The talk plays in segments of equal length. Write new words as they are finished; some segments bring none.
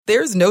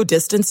There's no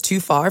distance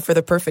too far for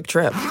the perfect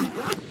trip.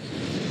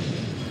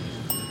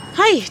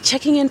 Hi,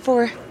 checking in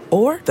for...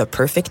 Or the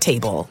perfect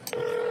table.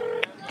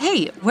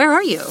 Hey, where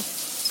are you?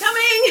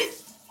 Coming!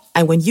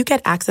 And when you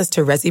get access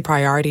to Resi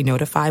Priority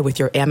Notify with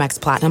your Amex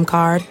Platinum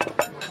card...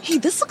 Hey,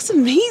 this looks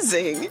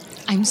amazing.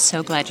 I'm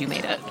so glad you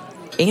made it.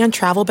 And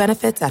travel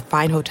benefits at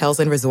fine hotels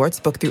and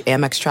resorts booked through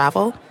Amex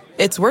Travel,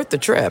 it's worth the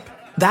trip.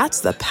 That's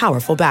the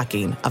powerful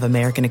backing of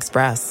American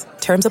Express.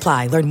 Terms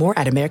apply. Learn more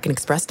at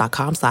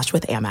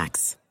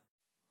americanexpress.com/withAmex.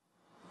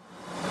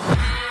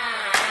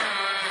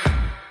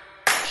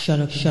 Shut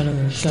up.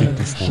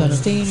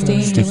 Stay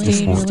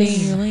in your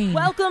lane.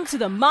 Welcome to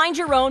the Mind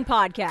Your Own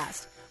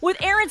podcast with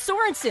Aaron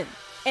Sorensen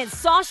and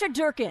Sasha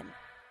Durkin,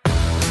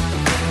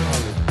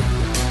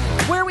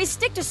 where we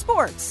stick to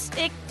sports,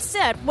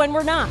 except when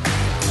we're not.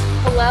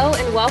 Hello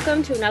and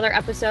welcome to another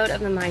episode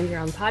of the Mind Your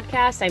Own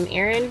podcast. I'm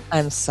Erin.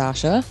 I'm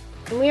Sasha.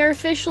 And we are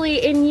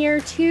officially in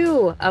year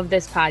 2 of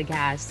this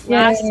podcast.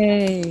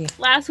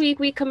 Last week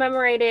we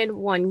commemorated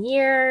 1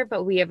 year,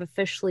 but we have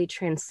officially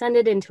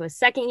transcended into a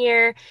second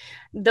year.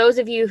 Those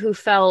of you who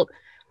felt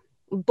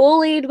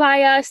bullied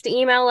by us to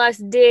email us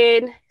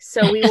did,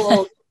 so we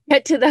will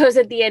get to those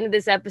at the end of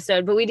this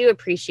episode, but we do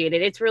appreciate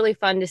it. It's really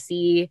fun to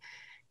see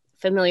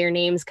familiar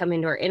names come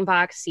into our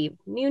inbox, see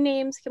new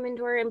names come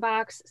into our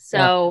inbox.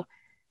 So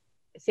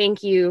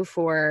thank you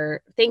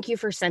for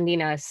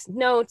sending us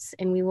notes,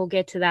 and we will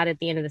get to that at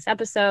the end of this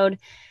episode.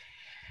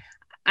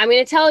 I'm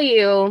going to tell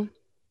you,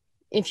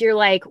 if you're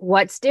like,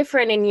 what's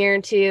different in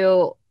year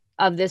 2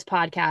 of this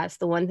podcast,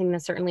 the one thing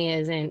that certainly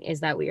isn't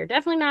is that we are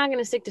definitely not going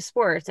to stick to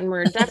sports, and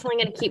we're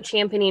definitely going to keep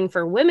championing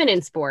for women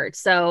in sports.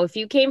 So if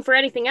you came for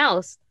anything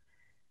else,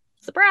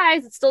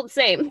 surprise, it's still the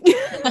same.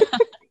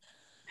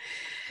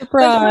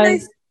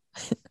 Surprise.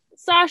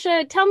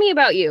 Sasha, tell me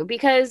about you,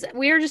 because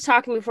we were just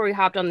talking before we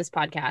hopped on this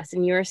podcast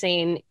and you were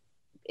saying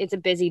it's a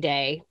busy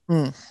day.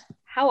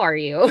 How are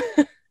you?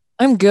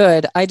 I'm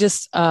good. I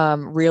just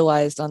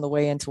realized on the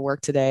way into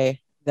work today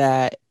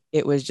that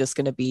it was just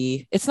going to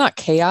be, it's not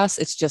chaos.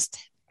 It's just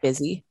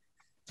busy.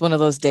 It's one of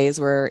those days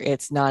where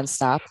it's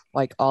nonstop,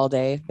 like all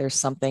day. There's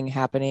something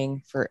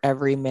happening for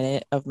every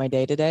minute of my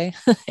day today.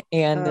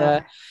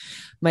 And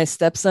my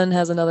stepson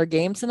has another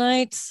game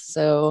tonight,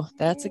 so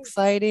that's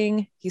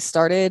exciting. He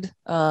started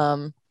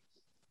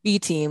B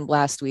team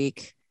last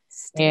week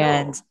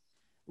and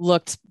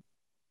looked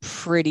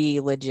pretty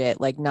legit,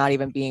 like not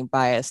even being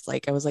biased.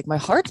 Like I was like, my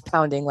heart's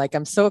pounding. Like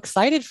I'm so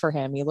excited for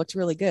him. He looked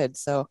really good.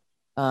 So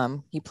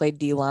he played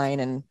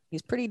D-line and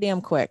he's pretty damn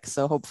quick.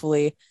 So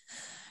hopefully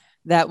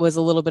that was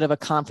a little bit of a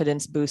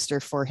confidence booster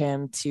for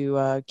him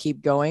to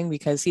keep going,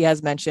 because he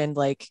has mentioned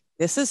like,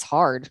 this is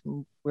hard.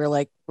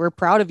 We're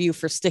proud of you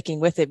for sticking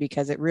with it,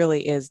 because it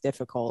really is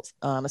difficult,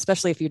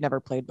 especially if you've never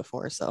played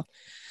before. So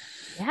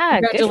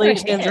yeah,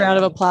 congratulations, round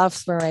of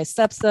applause for my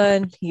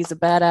stepson. He's a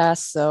badass.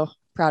 So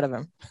proud of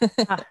him.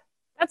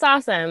 That's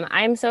awesome.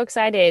 I'm so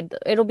excited.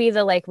 It'll be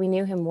the, like, we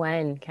knew him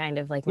when kind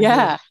of like, when he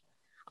was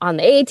on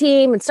the A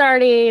team and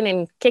starting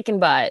and kicking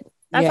butt.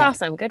 That's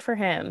awesome. Good for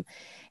him.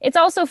 It's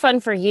also fun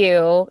for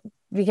you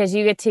because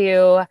you get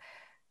to,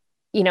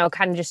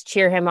 kind of just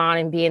cheer him on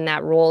and be in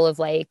that role of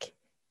like,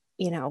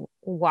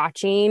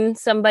 watching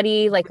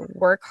somebody like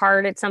work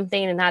hard at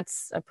something. And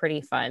that's a pretty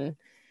fun,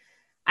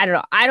 I don't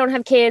know. I don't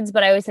have kids,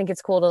 but I always think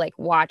it's cool to like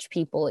watch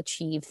people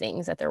achieve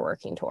things that they're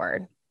working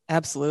toward.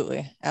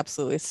 Absolutely.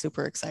 It's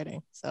super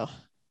exciting. So,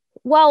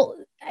 well,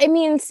 I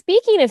mean,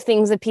 speaking of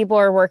things that people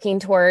are working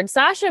towards,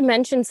 Sasha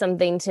mentioned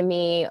something to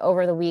me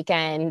over the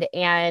weekend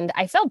and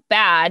I felt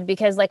bad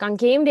because like on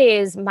game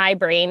days, my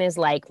brain is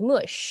like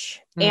mush.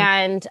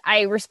 And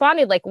I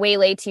responded like way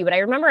late to you, but I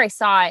remember I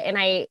saw it and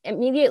I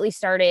immediately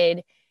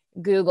started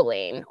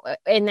Googling,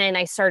 and then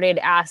I started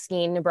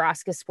asking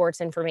Nebraska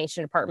Sports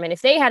Information Department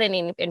if they had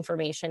any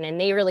information, and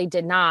they really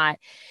did not,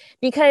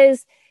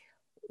 because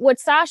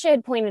what Sasha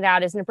had pointed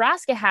out is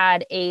Nebraska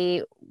had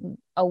a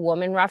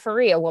woman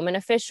referee, a woman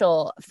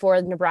official for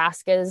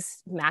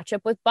Nebraska's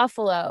matchup with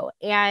Buffalo.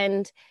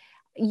 And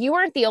you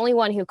weren't the only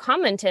one who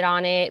commented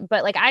on it,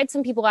 but like I had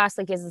some people ask,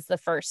 like, is this the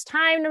first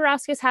time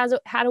Nebraska's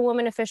had a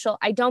woman official?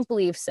 I don't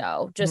believe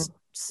so. Just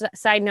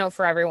side note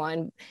for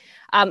everyone.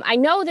 I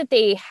know that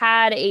they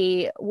had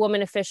a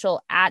woman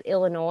official at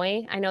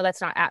Illinois. I know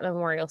that's not at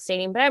Memorial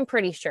Stadium, but I'm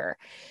pretty sure.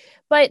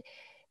 But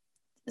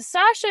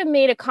Sasha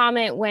made a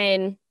comment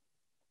when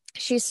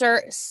she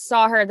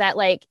saw her that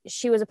like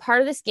she was a part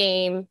of this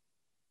game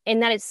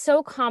and that it's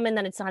so common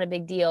that it's not a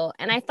big deal.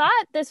 And I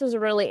thought this was a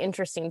really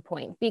interesting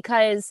point,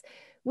 because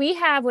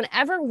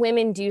whenever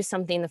women do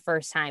something the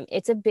first time,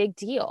 it's a big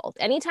deal.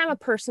 Anytime a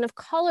person of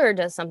color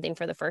does something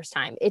for the first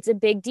time, it's a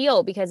big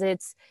deal because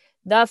it's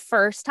the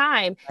first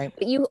time. Right.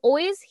 But you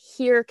always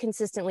hear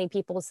consistently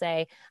people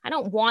say, I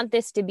don't want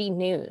this to be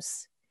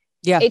news.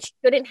 Yeah. It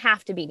shouldn't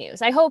have to be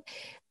news. I hope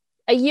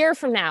a year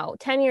from now,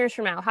 10 years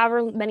from now,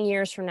 however many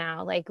years from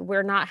now, like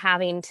we're not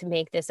having to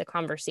make this a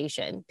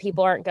conversation.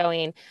 People aren't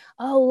going,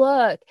 oh,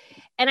 look.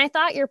 And I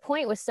thought your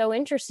point was so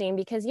interesting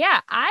because,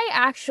 I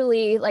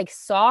actually like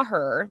saw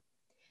her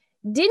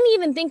didn't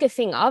even think a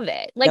thing of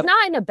it. Like,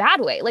 not in a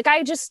bad way. Like,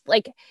 I just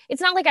like,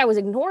 it's not like I was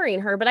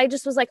ignoring her, but I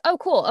just was like, oh,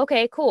 cool.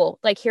 Okay, cool.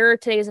 Like, here are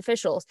today's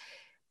officials.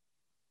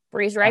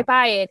 Breezed right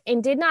by it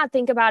and did not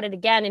think about it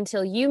again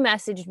until you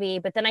messaged me.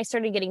 But then I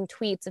started getting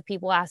tweets of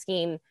people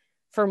asking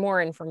for more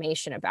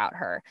information about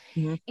her.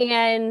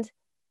 And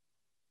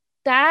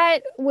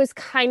that was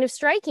kind of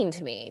striking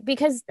to me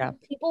because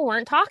people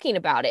weren't talking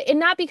about it, and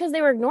not because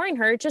they were ignoring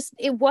her. Just,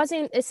 it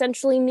wasn't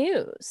essentially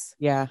news.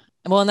 Yeah.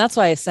 Well, and that's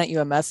why I sent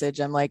you a message.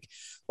 I'm like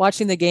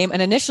watching the game,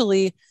 and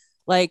initially,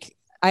 like,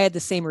 I had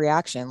the same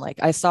reaction. Like,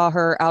 I saw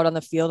her out on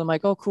the field. I'm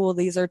like, oh, cool.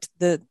 These are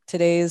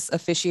today's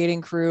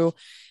officiating crew.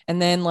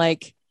 And then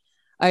like,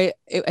 I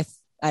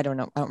don't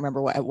know. I don't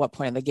remember at what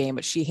point in the game,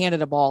 but she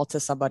handed a ball to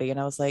somebody, and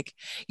I was like,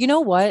 you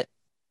know what?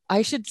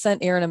 I should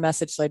send Aaron a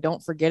message so I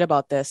don't forget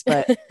about this.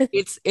 But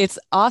it's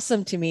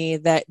awesome to me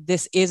that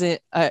this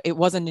isn't it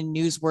wasn't a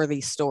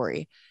newsworthy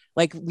story.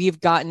 Like, we've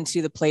gotten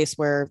to the place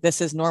where this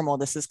is normal,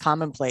 this is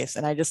commonplace,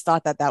 and I just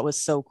thought that was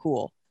so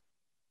cool.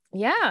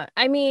 Yeah,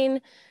 I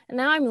mean,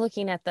 now I'm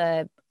looking at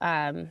the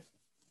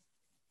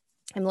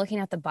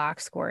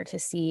box score to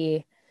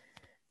see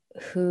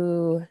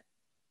who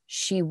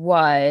she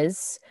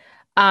was.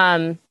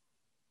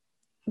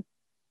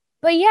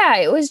 But yeah,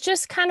 it was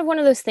just kind of one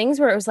of those things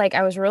where it was like,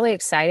 I was really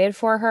excited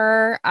for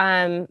her.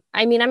 I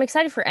mean, I'm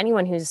excited for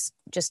anyone who's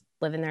just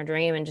living their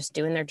dream and just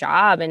doing their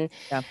job. And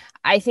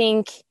I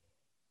think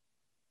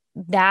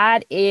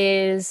that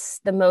is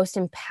the most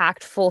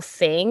impactful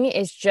thing,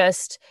 is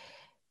just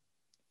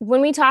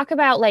when we talk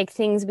about like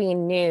things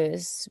being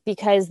news,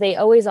 because they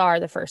always are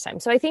the first time.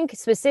 So I think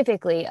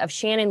specifically of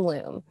Shannon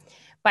Loom,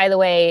 by the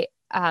way,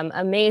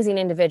 amazing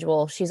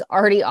individual. She's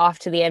already off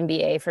to the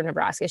NBA for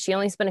Nebraska. She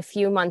only spent a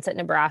few months at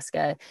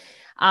Nebraska.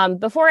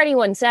 Before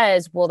anyone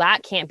says, well,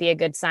 that can't be a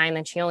good sign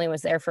that she only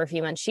was there for a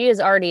few months, she has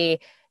already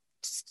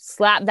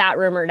slapped that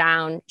rumor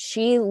down.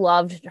 She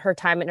loved her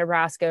time at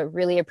Nebraska,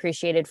 really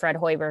appreciated Fred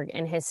Hoiberg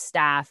and his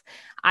staff.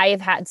 I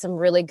have had some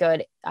really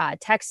good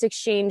text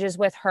exchanges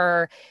with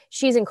her.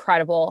 She's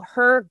incredible.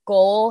 Her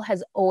goal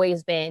has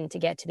always been to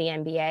get to the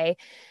NBA.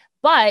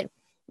 But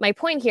my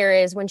point here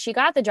is, when she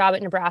got the job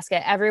at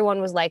Nebraska,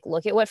 everyone was like,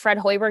 look at what Fred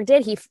Hoiberg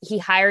did. He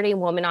hired a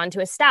woman onto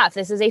his staff.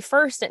 This is a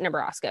first at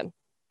Nebraska.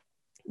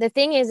 The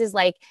thing is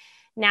like,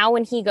 now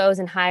when he goes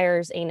and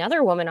hires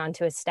another woman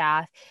onto his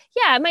staff,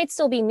 yeah, it might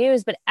still be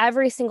news, but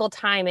every single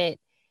time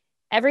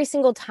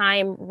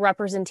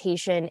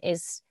representation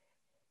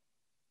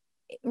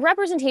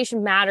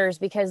matters,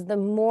 because the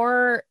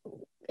more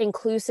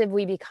inclusive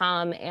we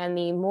become and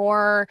the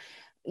more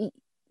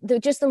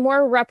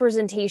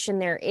representation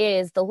there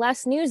is, the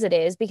less news it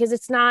is, because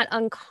it's not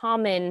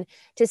uncommon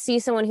to see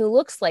someone who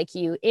looks like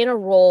you in a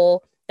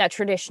role that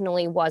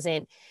traditionally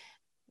wasn't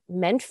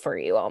meant for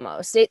you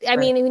almost. I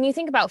mean, when you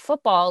think about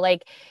football,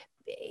 like,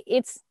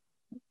 it's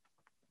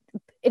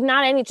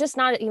not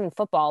even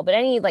football, but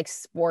any like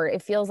sport,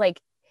 it feels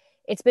like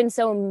it's been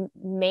so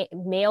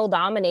male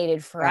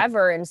dominated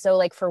forever. And so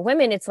like for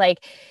women, it's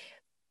like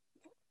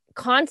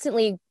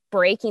constantly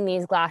breaking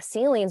these glass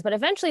ceilings, but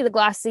eventually the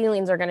glass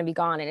ceilings are going to be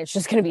gone and it's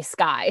just going to be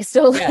sky.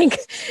 So like,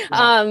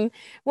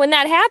 when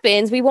that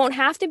happens, we won't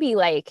have to be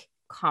like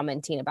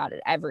commenting about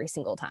it every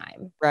single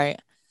time.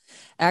 Right.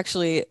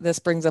 Actually, this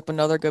brings up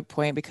another good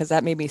point, because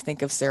that made me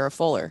think of Sarah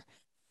Fuller.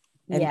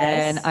 And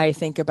then I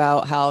think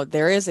about how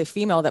there is a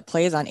female that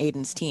plays on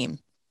Aiden's team.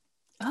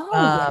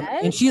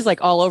 And she's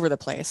like all over the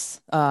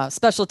place.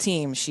 Special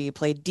team. She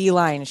played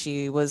D-line.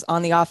 She was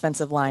on the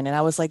offensive line. And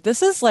I was like,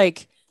 this is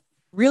like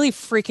really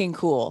freaking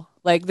cool.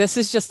 Like, this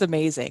is just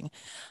amazing.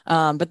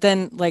 But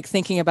then like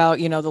thinking about,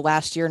 the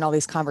last year and all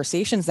these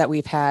conversations that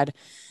we've had,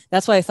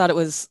 that's why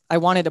I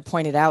wanted to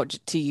point it out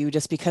to you,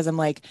 just because I'm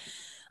like,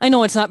 I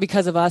know it's not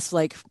because of us,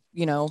 like,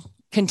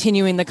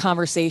 continuing the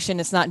conversation.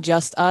 It's not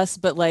just us,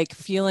 but like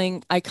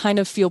I kind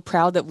of feel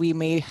proud that we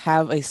may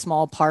have a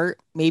small part,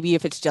 maybe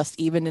if it's just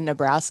even in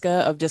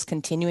Nebraska, of just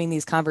continuing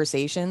these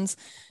conversations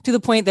to the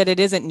point that it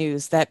isn't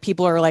news, that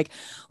people are like,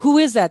 who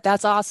is that?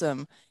 That's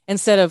awesome.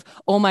 Instead of,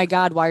 oh my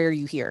God, why are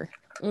you here?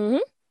 Mm-hmm.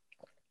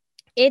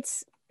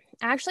 It's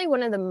actually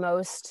one of the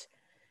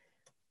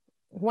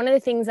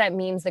things that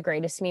means the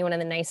greatest to me, one of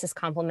the nicest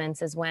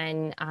compliments, is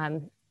when,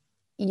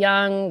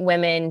 young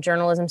women,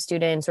 journalism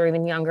students, or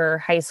even younger,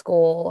 high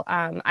school.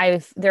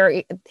 I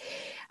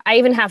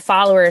even have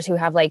followers who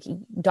have like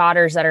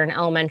daughters that are in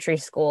elementary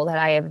school that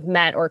I have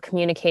met or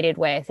communicated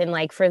with. And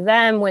like for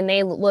them, when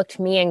they look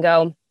to me and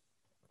go,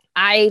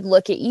 I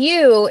look at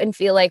you and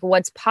feel like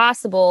what's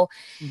possible,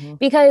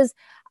 because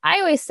I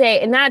always say,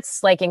 and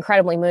that's like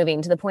incredibly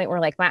moving to the point where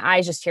like my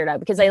eyes just teared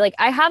up, because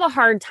I have a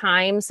hard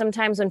time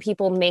sometimes when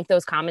people make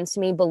those comments to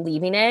me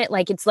believing it.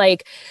 Like, it's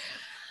like,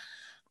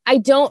 I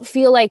don't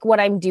feel like what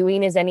I'm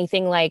doing is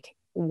anything like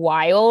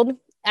wild.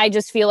 I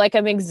just feel like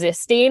I'm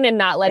existing and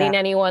not letting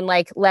anyone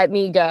like let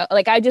me go.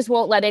 Like, I just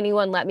won't let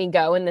anyone let me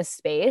go in this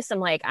space. I'm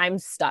like, I'm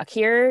stuck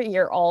here.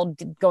 You're all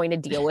going to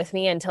deal with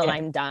me until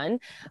I'm done.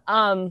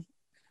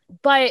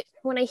 But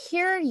when I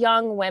hear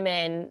young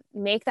women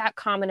make that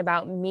comment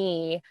about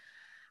me,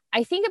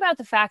 I think about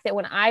the fact that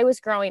when I was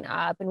growing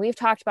up, and we've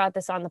talked about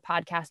this on the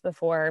podcast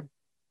before,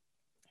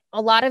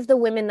 a lot of the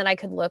women that I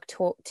could look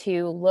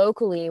to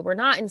locally were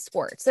not in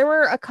sports. There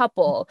were a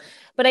couple,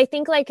 but I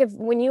think like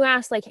when you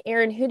ask like,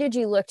 Erin, who did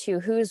you look to?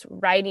 Whose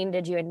writing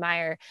did you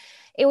admire?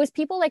 It was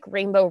people like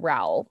Rainbow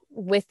Rowell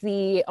with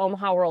the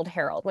Omaha World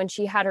Herald. When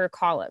she had her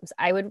columns,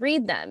 I would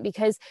read them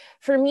because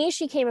for me,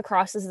 she came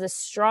across as this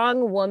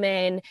strong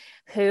woman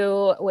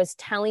who was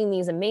telling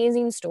these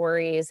amazing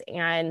stories.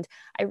 And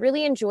I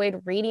really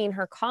enjoyed reading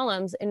her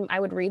columns, and I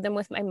would read them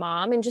with my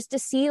mom, and just to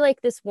see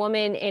like this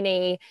woman in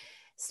a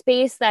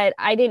space that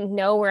I didn't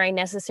know where I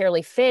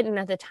necessarily fit, and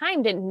at the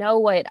time didn't know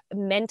what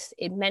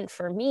it meant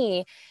for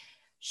me.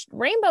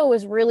 Rainbow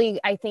was really,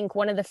 I think,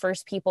 one of the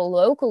first people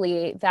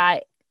locally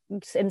that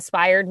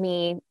inspired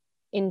me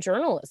in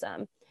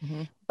journalism.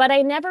 Mm-hmm. But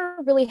I never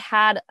really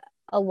had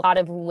a lot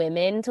of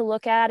women to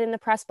look at in the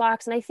press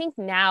box. And I think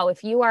now,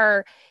 if you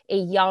are a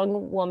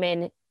young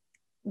woman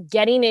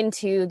getting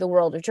into the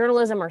world of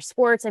journalism or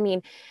sports, I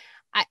mean,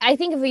 I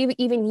think of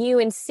even you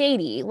and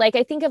Sadie. Like,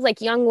 I think of like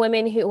young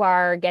women who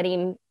are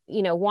getting,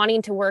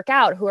 wanting to work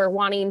out, who are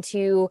wanting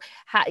to,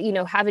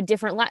 have a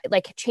different,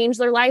 like change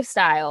their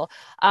lifestyle,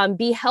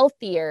 be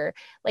healthier.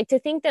 Like, to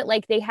think that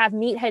like they have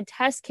Meathead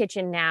Test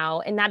Kitchen now,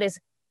 and that is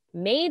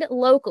made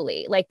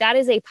locally. Like, that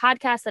is a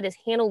podcast that is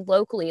handled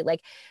locally.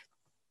 Like,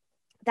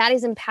 that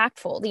is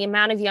impactful. The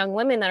amount of young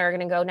women that are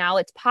going to go, now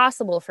it's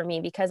possible for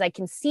me because I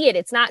can see it.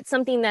 It's not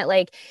something that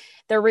like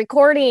they're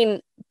recording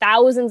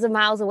thousands of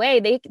miles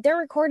away. They're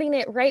recording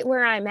it right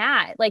where I'm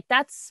at. Like,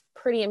 that's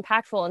pretty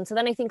impactful. And so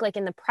then I think like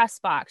in the press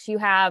box, you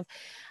have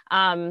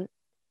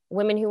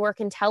women who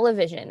work in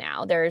television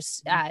now.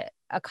 There's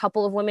a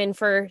couple of women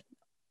for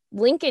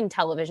Lincoln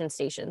television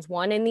stations,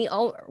 one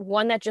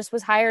that just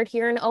was hired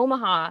here in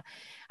Omaha.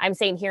 I'm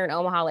saying here in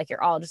Omaha, like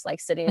you're all just like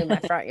sitting in my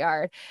front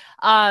yard.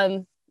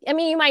 I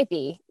mean, you might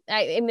be.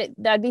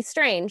 That'd be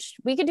strange.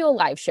 We could do a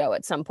live show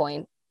at some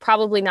point.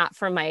 Probably not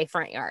from my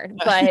front yard,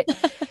 but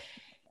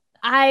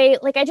I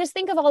just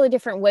think of all the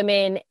different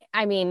women.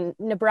 I mean,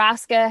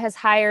 Nebraska has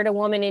hired a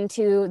woman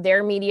into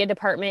their media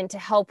department to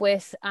help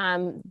with,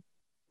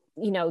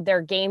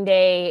 their game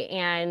day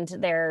and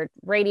their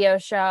radio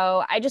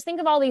show. I just think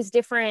of all these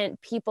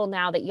different people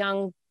now that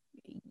young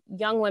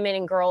women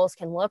and girls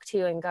can look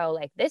to and go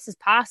like, this is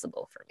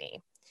possible for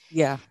me.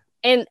 Yeah.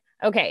 And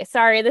okay,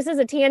 sorry, this is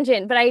a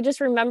tangent, but I just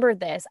remembered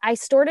this. I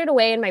stored it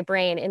away in my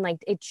brain and like,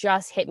 it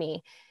just hit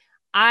me.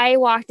 I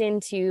walked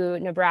into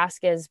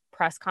Nebraska's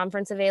press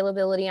conference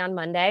availability on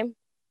Monday,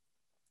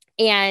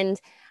 and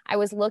I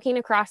was looking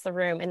across the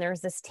room, and there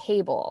was this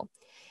table.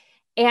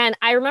 And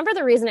I remember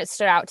the reason it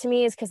stood out to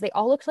me is because they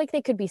all looked like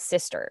they could be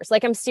sisters.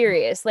 Like, I'm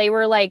serious. They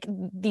were like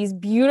these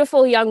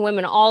beautiful young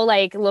women, all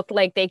like looked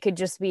like they could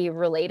just be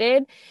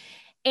related.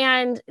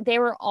 And they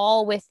were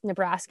all with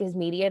Nebraska's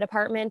media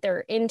department.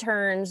 They're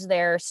interns,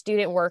 they're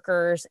student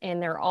workers, and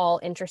they're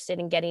all interested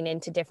in getting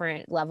into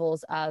different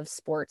levels of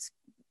sports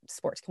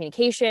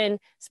communication,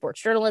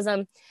 sports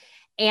journalism.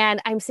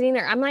 And I'm sitting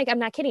there, I'm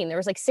not kidding. There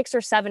was like 6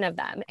 or 7 of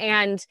them.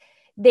 And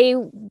they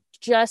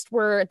just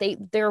were,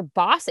 they're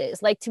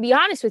bosses. Like, to be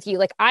honest with you,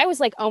 like I was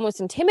like almost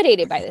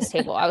intimidated by this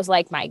table. I was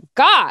like, my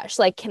gosh,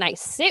 like, can I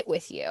sit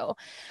with you?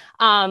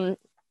 I'm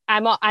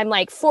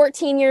like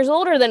 14 years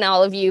older than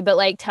all of you, but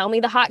like, tell me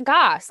the hot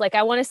goss. Like,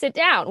 I want to sit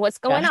down. What's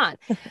going on?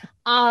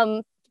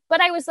 But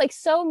I was like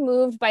so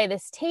moved by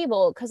this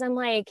table because I'm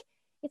like,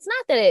 it's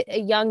not that a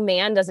young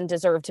man doesn't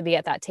deserve to be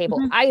at that table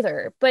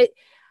either, but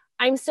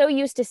I'm so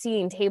used to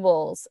seeing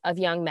tables of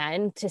young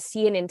men, to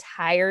see an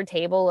entire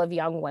table of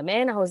young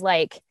women. I was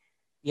like,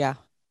 yeah,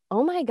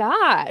 oh my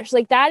gosh,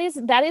 like that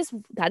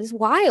is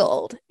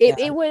wild.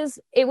 It was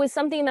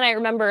something that I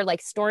remember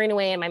like storing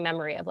away in my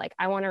memory of like,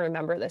 I want to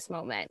remember this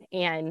moment,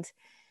 and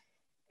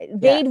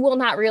they will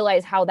not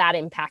realize how that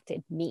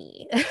impacted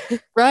me.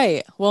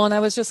 Right. Well, and I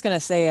was just going to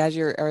say, as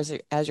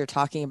you're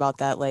talking about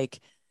that,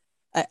 like,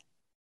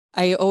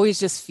 I always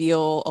just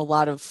feel a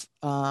lot of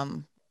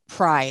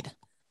pride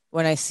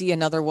when I see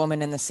another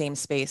woman in the same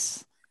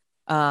space.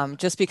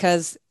 Just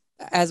because,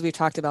 as we've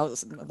talked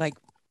about like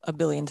a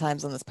billion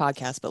times on this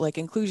podcast, but like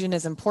inclusion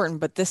is important,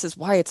 but this is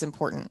why it's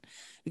important,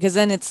 because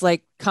then it's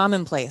like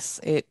commonplace.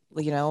 It,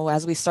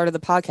 as we started the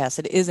podcast,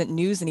 it isn't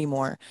news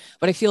anymore,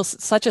 but I feel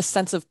such a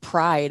sense of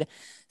pride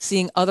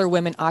seeing other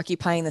women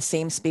occupying the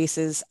same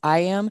spaces I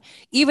am,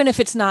 even if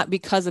it's not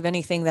because of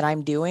anything that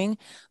I'm doing,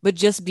 but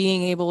just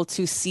being able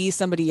to see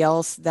somebody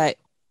else that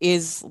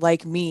is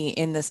like me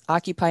in this,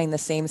 occupying the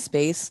same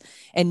space,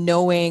 and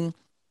knowing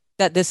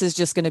that this is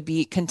just going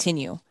to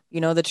continue,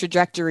 the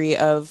trajectory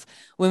of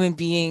women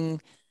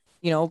being,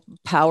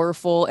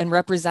 powerful and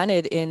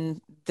represented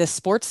in the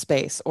sports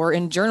space or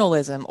in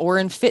journalism or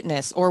in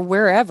fitness or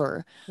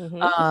wherever.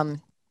 I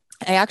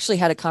actually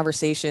had a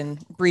conversation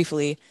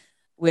briefly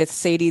with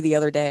Sadie the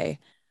other day.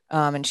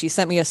 And she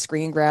sent me a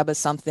screen grab of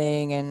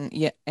something,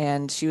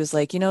 and she was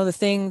like, the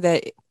thing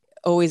that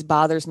always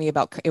bothers me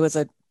about it was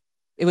a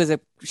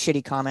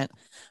shitty comment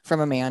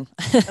from a man.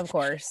 Of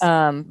course.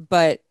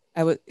 But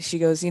she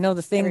goes,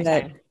 the thing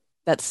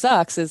that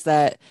sucks is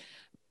that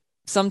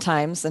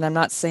sometimes, and I'm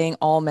not saying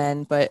all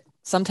men, but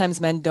sometimes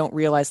men don't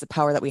realize the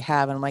power that we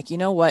have. And I'm like, you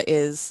know what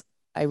is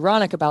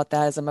ironic about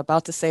that, as I'm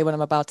about to say what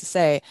I'm about to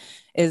say,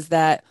 is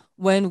that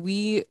when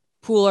we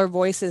pool our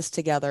voices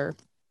together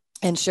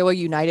and show a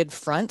united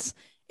front,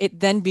 it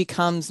then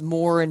becomes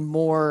more and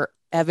more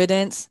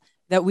evidence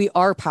that we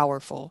are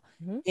powerful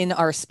in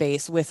our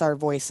space with our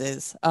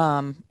voices.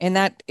 And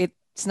that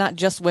it's not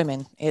just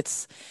women,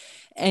 it's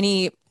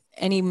any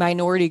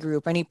minority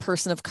group, any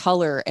person of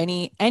color,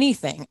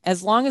 anything.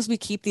 As long as we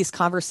keep these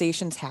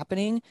conversations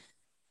happening,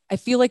 I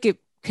feel like it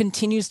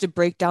continues to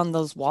break down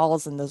those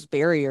walls and those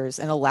barriers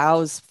and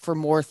allows for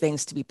more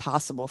things to be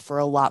possible for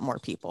a lot more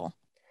people.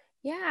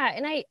 Yeah,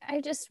 and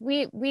I just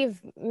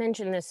we've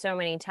mentioned this so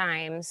many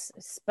times,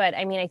 but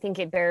I mean, I think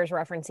it bears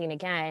referencing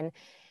again.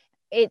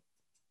 It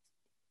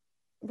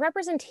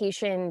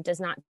Representation does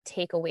not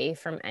take away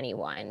from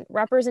anyone.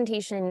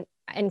 Representation,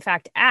 in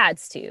fact,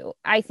 adds to.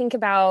 I think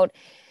about,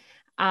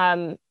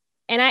 and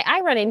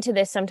I run into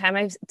this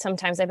sometimes.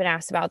 Sometimes I've been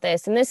asked about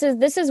this, and this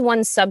is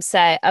one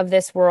subset of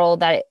this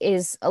world that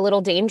is a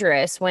little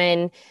dangerous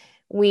when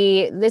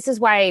this is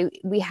why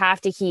we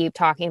have to keep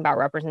talking about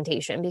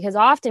representation, because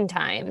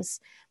oftentimes,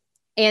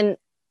 and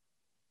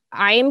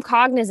I am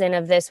cognizant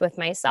of this with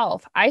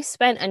myself, I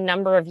spent a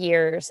number of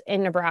years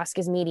in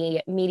Nebraska's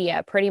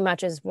media pretty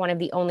much as one of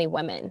the only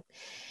women.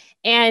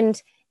 And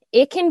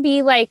it can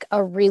be like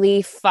a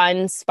really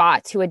fun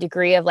spot to a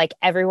degree of like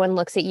everyone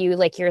looks at you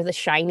like you're the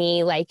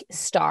shiny like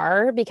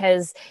star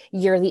because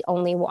you're the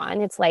only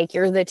one. It's like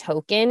you're the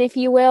token, if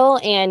you will.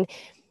 And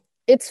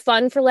it's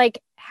fun for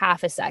like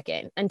half a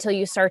second until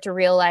you start to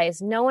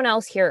realize no one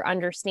else here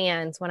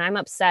understands when I'm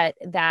upset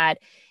that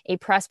a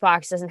press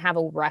box doesn't have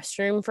a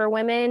restroom for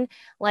women.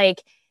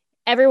 Like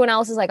everyone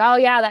else is like, oh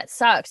yeah, that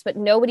sucks. But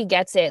nobody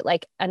gets it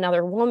like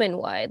another woman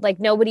would. Like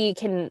no one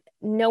can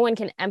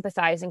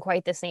empathize in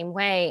quite the same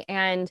way.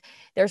 And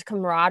there's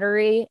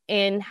camaraderie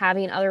in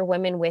having other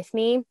women with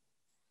me.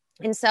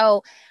 And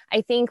so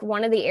I think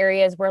one of the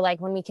areas where like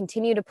when we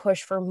continue to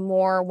push for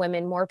more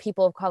women, more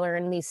people of color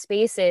in these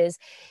spaces,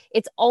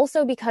 it's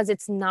also because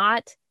it's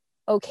not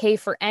okay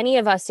for any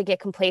of us to get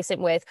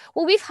complacent with,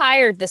 well, we've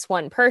hired this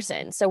one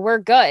person, so we're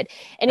good.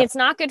 And it's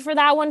not good for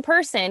that one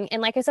person.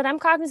 And like I said, I'm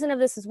cognizant of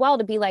this as well,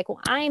 to be like,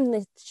 well, I'm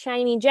the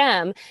shiny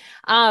gem,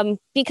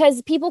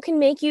 because people can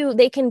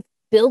they can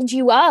build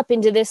you up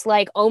into this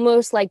like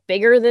almost like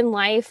bigger than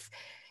life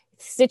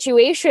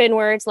situation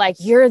where it's like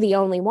you're the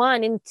only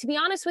one. And to be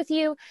honest with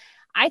you,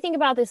 I think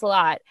about this a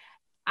lot.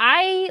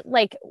 I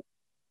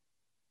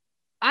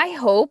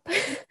hope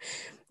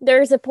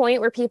there's a point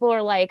where people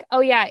are like,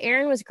 oh yeah,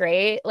 Erin was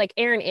great. Like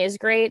Erin is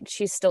great.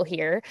 She's still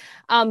here.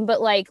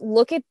 But like,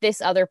 look at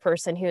this other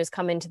person who has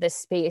come into this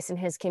space and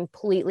has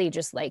completely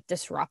just like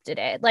disrupted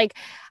it. Like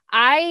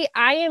I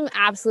am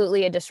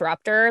absolutely a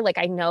disruptor. Like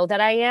I know that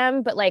I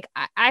am, but like,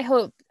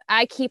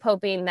 I keep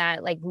hoping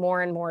that like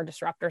more and more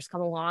disruptors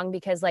come along,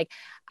 because like,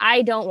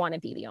 I don't want to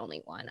be the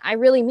only one. I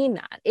really mean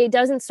that. It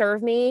doesn't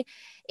serve me.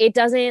 It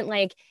doesn't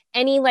like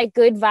any like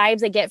good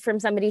vibes I get from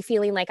somebody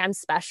feeling like I'm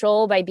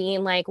special by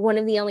being like one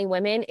of the only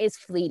women is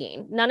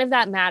fleeting. None of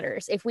that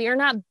matters. If we are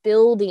not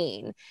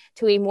building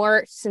to a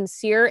more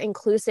sincere,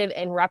 inclusive,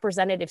 and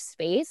representative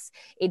space,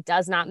 it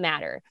does not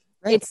matter.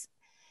 Right. It's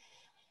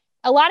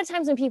a lot of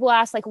times when people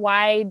ask like,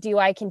 why do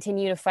I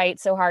continue to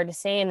fight so hard to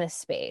stay in this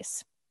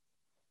space?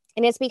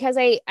 And it's because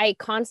I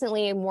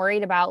constantly am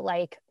worried about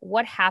like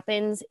what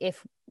happens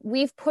if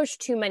we've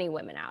pushed too many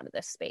women out of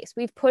this space.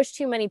 We've pushed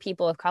too many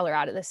people of color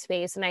out of this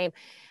space. And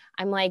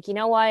I'm like, you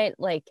know what?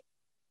 Like,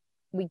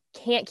 we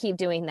can't keep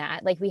doing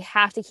that. Like, we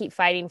have to keep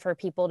fighting for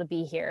people to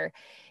be here.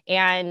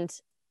 And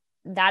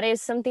that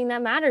is something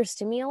that matters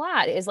to me a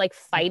lot, is like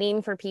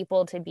fighting for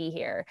people to be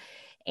here.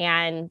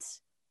 And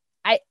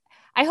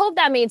I hope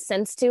that made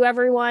sense to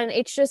everyone.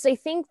 It's just, I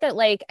think that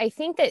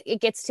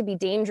it gets to be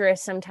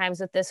dangerous sometimes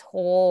with this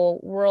whole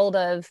world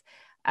of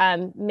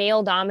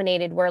male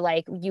dominated, where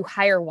like you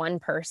hire one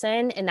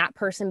person and that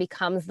person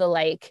becomes the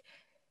like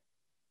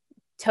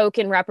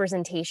token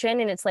representation.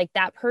 And it's like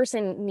that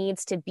person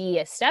needs to be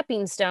a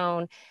stepping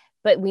stone,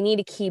 but we need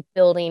to keep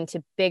building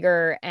to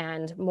bigger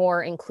and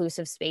more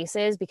inclusive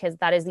spaces, because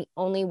that is the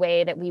only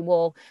way that we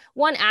will,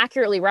 one,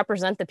 accurately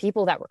represent the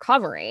people that we're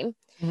covering.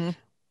 Mm-hmm.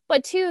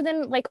 But two,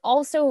 then like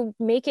also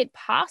make it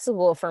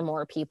possible for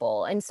more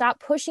people and stop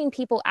pushing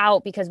people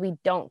out because we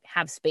don't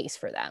have space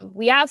for them.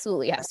 We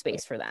absolutely have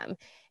space for them.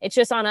 It's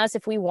just on us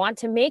if we want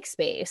to make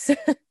space.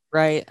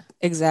 Right.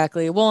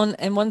 Exactly. Well,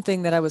 and one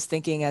thing that I was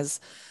thinking as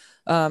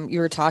you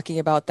were talking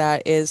about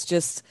that is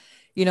just,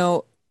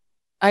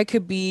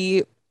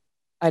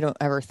 I don't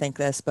ever think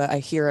this, but I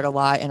hear it a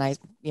lot, and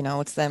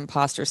it's the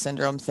imposter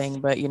syndrome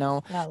thing, but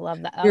I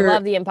love that. I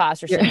love the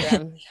imposter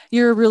syndrome.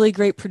 You're a really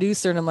great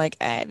producer. And I'm like,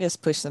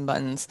 just push some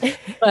buttons.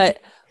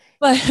 But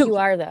you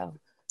are, though.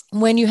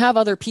 When you have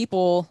other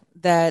people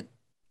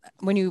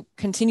when you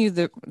continue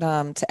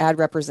to add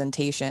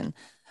representation,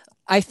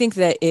 I think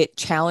that it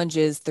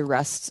challenges the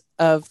rest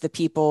of the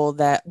people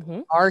that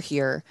are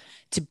here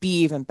to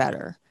be even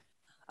better.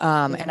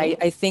 And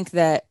I think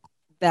that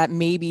that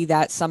maybe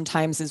that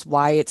sometimes is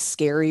why it's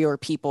scary or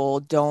people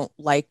don't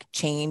like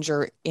change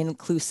or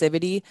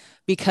inclusivity,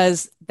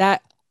 because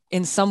that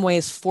in some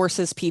ways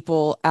forces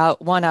people out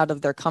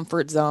of their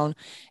comfort zone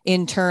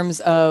in terms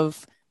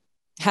of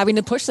having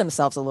to push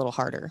themselves a little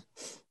harder.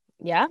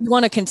 Yeah. You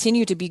want to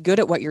continue to be good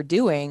at what you're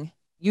doing,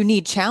 you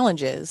need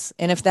challenges.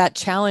 And if that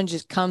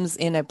challenge comes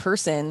in a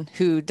person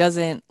who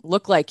doesn't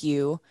look like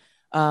you,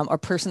 a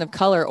person of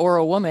color or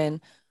a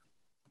woman,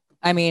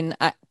 I mean,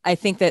 I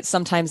think that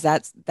sometimes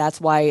that's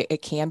why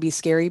it can be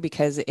scary,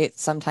 because it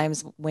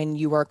sometimes when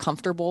you are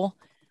comfortable,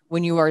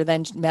 when you are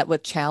then met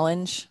with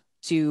challenge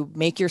to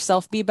make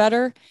yourself be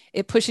better,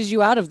 it pushes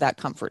you out of that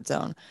comfort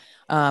zone.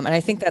 And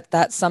I think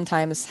that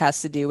sometimes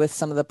has to do with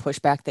some of the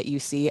pushback that you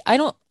see. I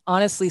don't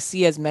honestly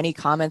see as many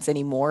comments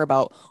anymore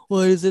about,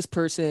 well, does this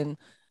person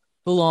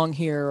belong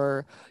here,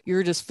 or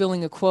you're just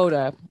filling a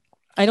quota.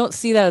 I don't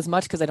see that as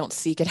much because I don't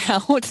seek it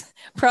out,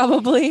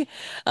 probably.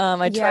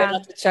 I try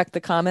not to check the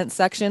comment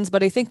sections,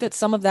 but I think that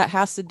some of that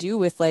has to do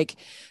with like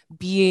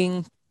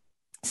being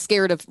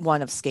scared of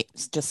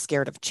just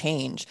scared of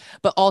change,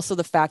 but also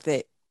the fact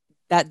that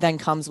that then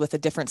comes with a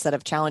different set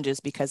of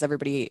challenges, because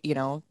everybody,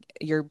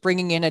 you're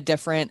bringing in a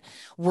different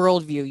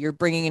worldview, you're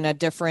bringing in a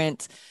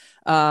different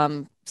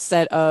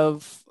set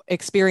of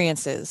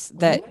experiences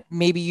that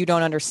maybe you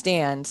don't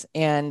understand.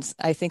 And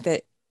I think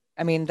that,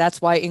 I mean,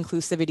 that's why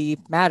inclusivity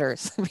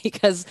matters,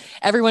 because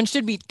everyone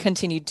should be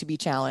continued to be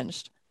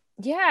challenged.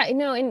 Yeah,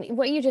 and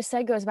what you just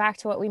said goes back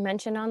to what we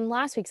mentioned on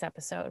last week's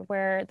episode,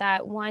 where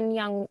that one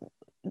young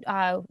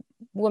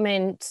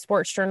woman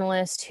sports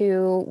journalist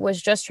who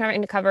was just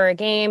trying to cover a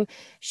game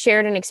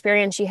shared an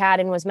experience she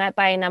had and was met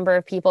by a number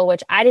of people,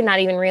 which I did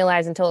not even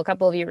realize until a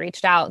couple of you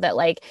reached out, that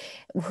like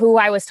who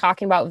I was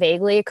talking about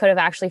vaguely could have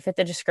actually fit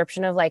the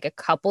description of like a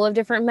couple of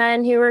different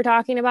men who were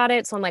talking about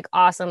it. So I'm like,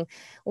 awesome.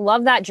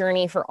 Love that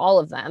journey for all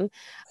of them.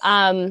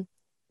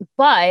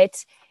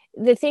 But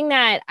the thing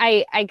that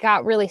I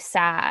got really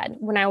sad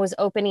when I was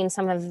opening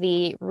some of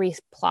the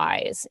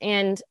replies,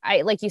 and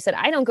I, like you said,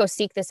 I don't go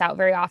seek this out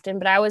very often,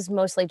 but I was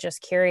mostly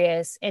just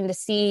curious, and to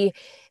see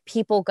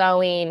people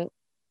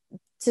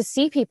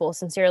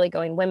sincerely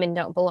going, women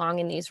don't belong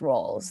in these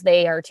roles.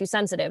 They are too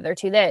sensitive. They're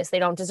too this. They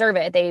don't deserve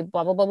it. They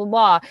blah, blah, blah, blah,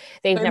 blah.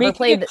 They've never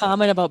played. A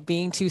comment about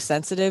being too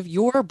sensitive.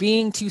 You're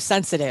being too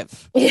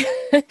sensitive.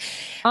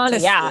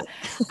 Honestly. Yeah.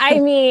 I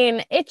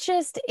mean, it's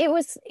just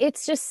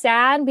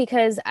sad,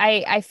 because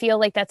I feel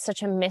like that's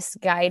such a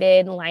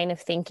misguided line of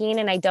thinking.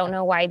 And I don't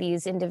know why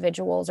these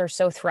individuals are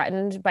so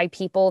threatened by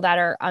people that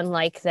are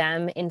unlike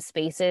them in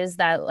spaces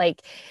that,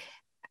 like,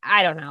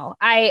 I don't know.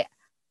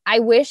 I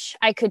wish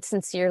I could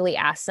sincerely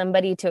ask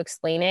somebody to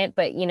explain it,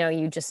 but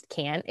you just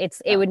can't.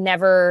 It would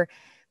never,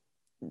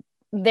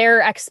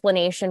 their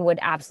explanation would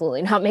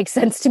absolutely not make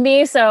sense to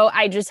me. So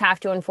I just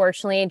have to,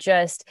 unfortunately,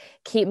 just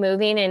keep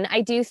moving. And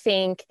I do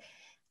think,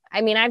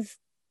 I mean, I've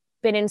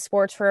been in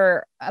sports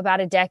for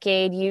about a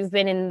decade. You've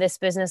been in this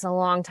business a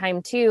long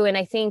time too. And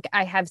I think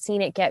I have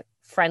seen it get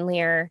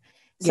friendlier.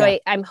 So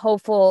I'm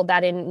hopeful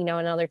that in,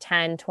 another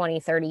 10, 20,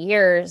 30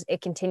 years,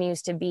 it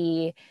continues to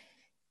be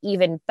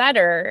even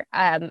better.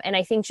 And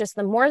I think just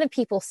the more that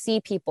people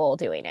see people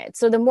doing it,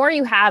 so the more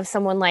you have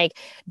someone like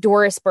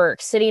Doris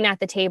Burke sitting at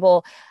the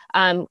table,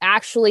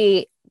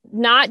 actually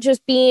not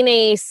just being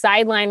a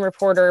sideline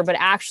reporter, but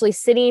actually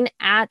sitting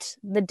at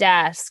the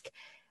desk,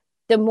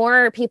 the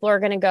more people are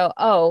going to go,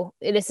 oh,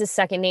 this is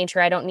second nature.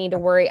 I don't need to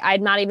worry.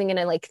 I'm not even going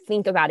to like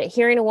think about it.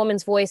 Hearing a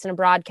woman's voice in a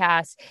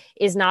broadcast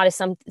is not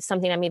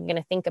something I'm even going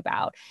to think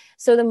about.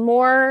 So the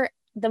more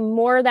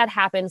that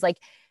happens, like,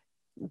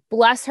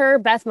 bless her,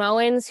 Beth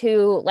Mowins,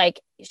 who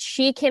like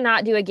she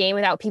cannot do a game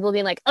without people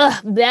being like,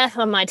 ugh, Beth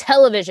on my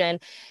television.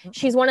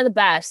 She's one of the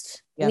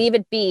best. Yeah. Leave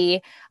it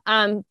be.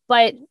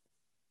 But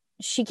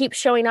she keeps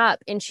showing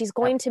up, and she's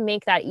going to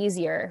make that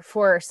easier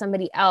for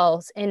somebody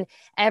else. And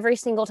every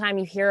single time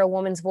you hear a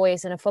woman's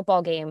voice in a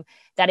football game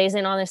that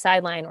isn't on the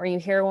sideline, or you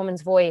hear a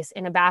woman's voice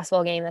in a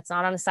basketball game that's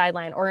not on the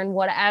sideline, or in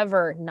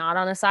whatever, not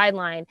on a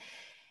sideline,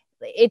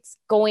 it's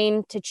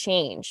going to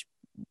change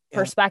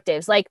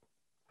perspectives. Like,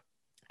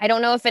 I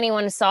don't know if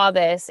anyone saw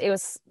this. It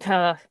was,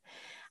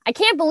 I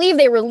can't believe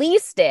they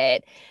released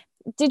it.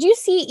 Did you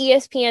see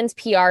ESPN's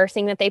PR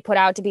thing that they put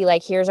out to be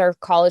like, here's our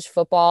college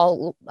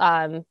football,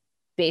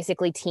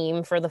 basically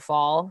team for the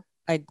fall?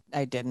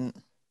 I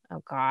didn't.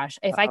 Oh gosh.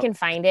 If I can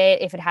find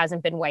it, if it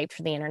hasn't been wiped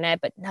from the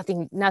internet, but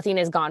nothing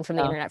is gone from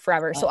the internet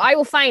forever. So I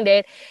will find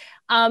it.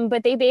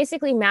 But they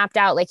basically mapped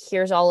out like,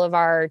 here's all of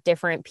our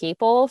different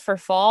people for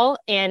fall.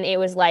 And it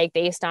was like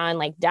based on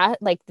like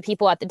the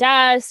people at the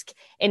desk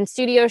in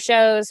studio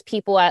shows,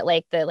 people at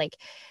like the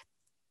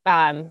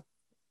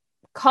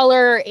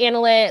color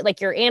analyst,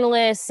 like your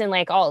analysts and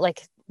like all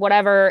like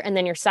whatever. And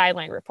then your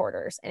sideline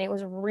reporters. And it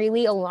was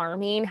really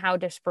alarming how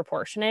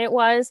disproportionate it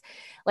was.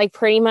 Like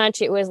pretty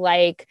much it was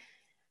like,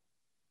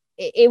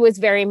 it was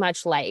very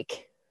much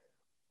like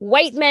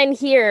white men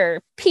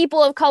here,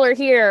 people of color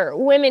here,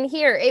 women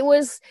here. It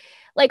was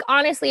like,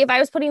 honestly, if I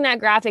was putting that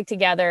graphic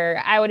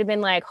together, I would have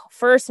been like,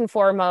 first and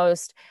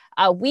foremost,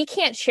 we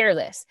can't share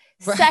this.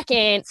 Right.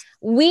 Second,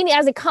 we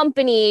as a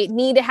company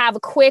need to have a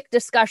quick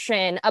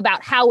discussion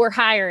about how we're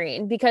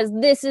hiring, because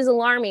this is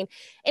alarming.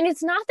 And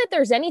it's not that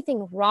there's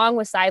anything wrong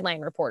with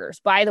sideline reporters,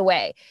 by the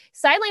way.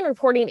 Sideline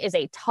reporting is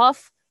a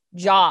tough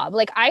job.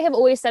 Like, I have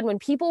always said, when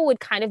people would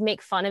kind of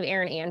make fun of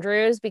Erin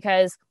Andrews,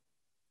 because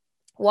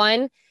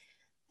one,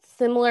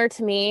 similar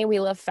to me, we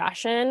love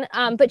fashion,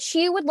 but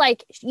she would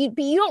like,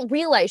 you don't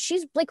realize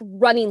she's like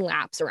running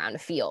laps around a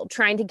field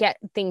trying to get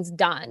things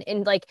done.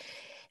 And like,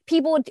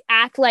 people would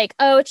act like,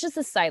 oh, it's just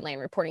a sideline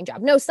reporting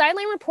job. No,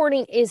 sideline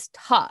reporting is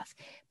tough.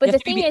 But the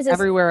thing is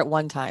everywhere at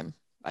one time,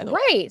 by the way.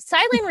 Right.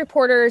 Sideline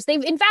reporters,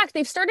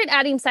 they've started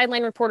adding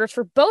sideline reporters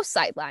for both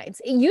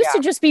sidelines. It used to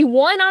just be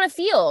one on a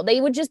field. They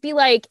would just be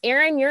like,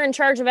 Erin, you're in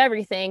charge of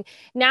everything.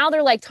 Now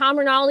they're like, Tom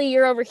Rinaldi,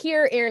 you're over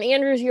here. Erin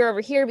Andrews, you're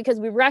over here, because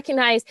we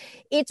recognize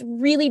it's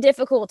really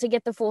difficult to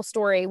get the full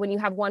story when you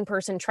have one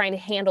person trying to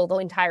handle the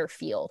entire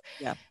field.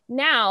 Yeah.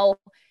 Now,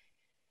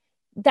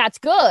 that's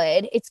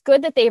good. It's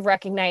good that they've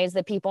recognized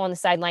that people on the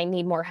sideline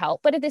need more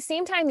help. But at the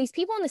same time, these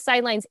people on the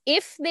sidelines,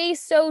 if they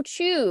so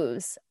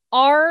choose,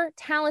 are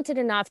talented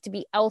enough to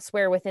be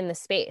elsewhere within the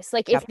space.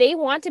 Like, if they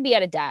want to be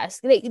at a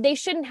desk, they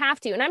shouldn't have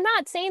to. And I'm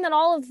not saying that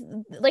all of,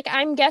 like,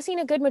 I'm guessing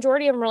a good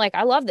majority of them are like,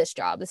 I love this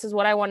job. This is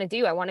what I want to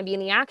do. I want to be in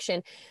the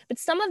action. But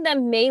some of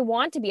them may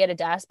want to be at a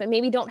desk, but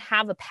maybe don't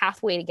have a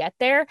pathway to get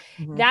there.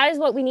 Mm-hmm. That is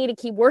what we need to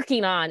keep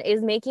working on,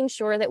 is making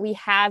sure that we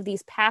have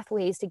these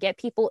pathways to get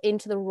people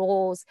into the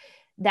roles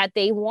that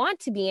they want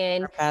to be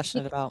in. They're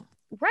passionate about.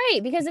 Right.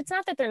 Because it's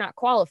not that they're not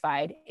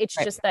qualified. It's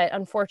just that,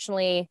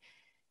 unfortunately,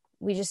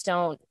 we just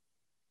don't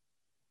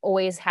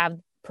always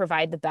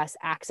provide the best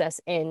access.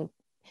 And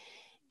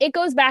it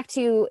goes back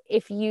to,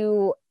 if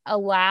you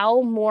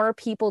allow more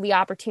people the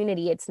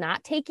opportunity, it's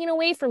not taking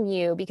away from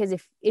you, because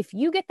if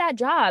you get that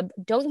job,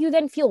 don't you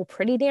then feel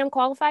pretty damn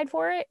qualified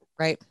for it?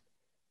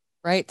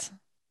 Right.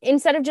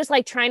 Instead of just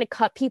like trying to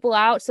cut people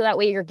out so that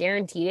way you're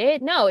guaranteed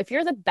it. No, if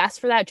you're the best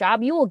for that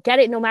job, you will get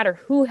it no matter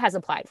who has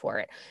applied for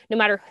it, no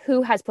matter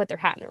who has put their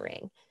hat in the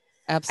ring.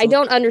 Absolutely. I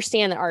don't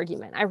understand the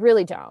argument. I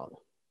really don't.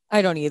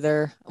 I don't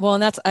either. Well,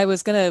 and I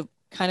was going to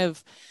kind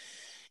of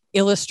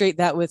illustrate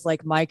that with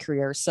like my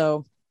career.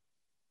 So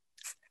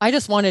I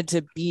just wanted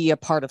to be a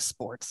part of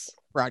sports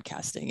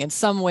broadcasting in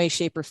some way,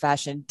 shape, or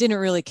fashion. Didn't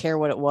really care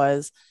what it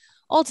was.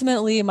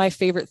 Ultimately, my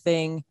favorite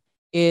thing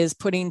is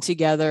putting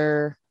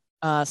together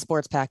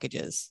sports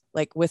packages,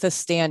 like with a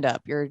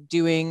stand-up. You're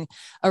doing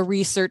a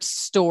research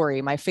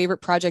story. My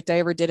favorite project I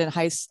ever did in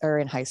high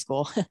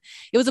school,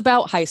 it was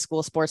about high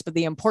school sports, but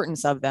the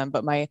importance of them.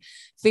 But my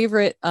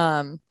favorite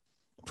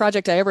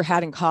project I ever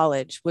had in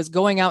college was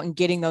going out and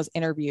getting those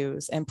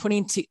interviews and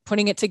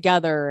putting it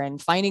together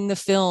and finding the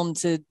film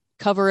to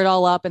cover it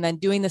all up, and then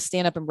doing the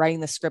stand-up and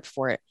writing the script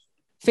for it.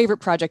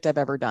 Favorite project I've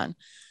ever done.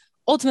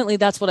 Ultimately,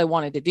 that's what I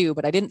wanted to do,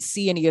 but I didn't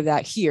see any of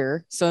that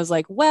here. So I was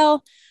like,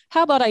 well,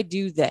 how about I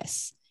do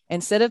this?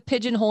 Instead of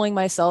pigeonholing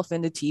myself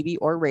into TV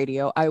or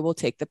radio, I will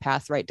take the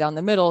path right down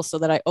the middle so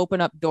that I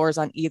open up doors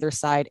on either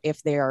side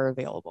if they are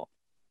available.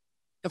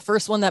 The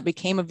first one that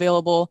became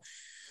available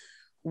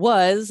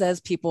was,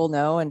 as people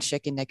know, and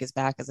Schick and Nick is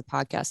back as a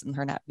podcast in the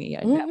Hernet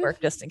Media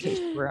Network, just in case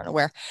you were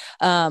unaware.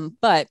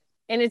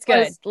 And it's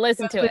good.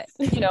 Listen to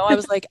it. I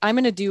was like, I'm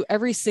going to do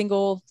every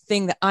single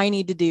thing that I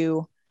need to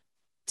do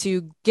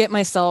to get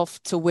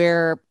myself to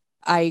where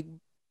I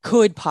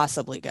could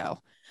possibly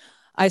go.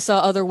 I saw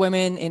other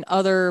women in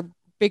other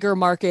bigger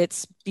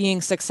markets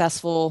being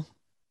successful,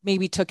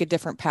 maybe took a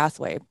different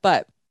pathway,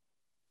 but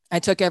I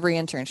took every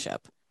internship.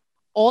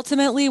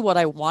 Ultimately, what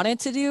I wanted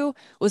to do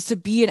was to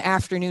be an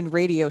afternoon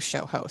radio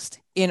show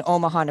host in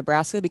Omaha,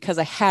 Nebraska, because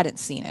I hadn't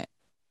seen it.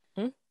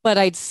 But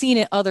I'd seen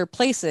it other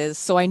places,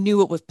 so I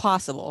knew it was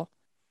possible.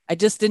 I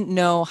just didn't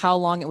know how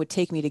long it would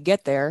take me to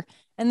get there.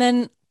 And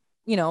then,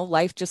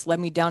 life just led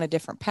me down a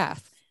different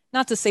path.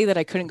 Not to say that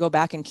I couldn't go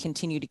back and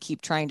continue to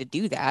keep trying to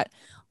do that,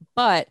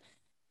 but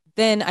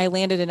then I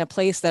landed in a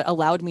place that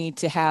allowed me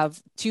to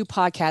have 2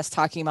 podcasts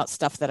talking about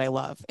stuff that I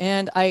love.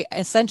 And I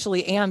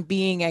essentially am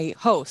being a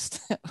host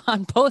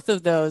on both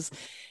of those.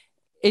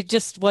 It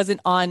just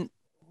wasn't on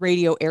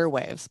radio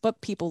airwaves,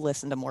 but people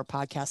listen to more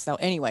podcasts now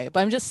anyway.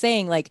 But I'm just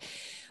saying, like,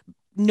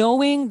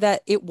 knowing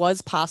that it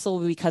was possible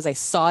because I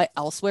saw it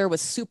elsewhere was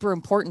super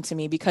important to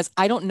me, because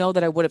I don't know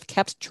that I would have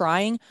kept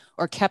trying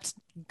or kept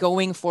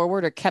going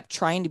forward or kept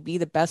trying to be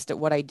the best at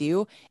what I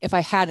do if I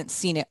hadn't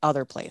seen it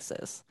other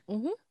places.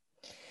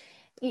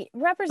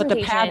 Representation. But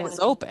the path was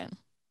open.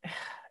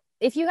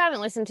 If you haven't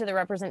listened to the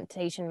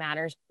Representation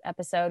Matters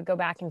episode, go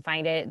back and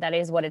find it. That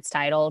is what it's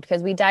titled,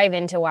 because we dive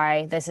into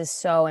why this is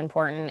so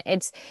important.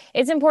 It's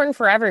important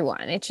for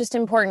everyone. It's just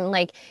important.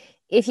 Like,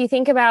 if you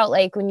think about,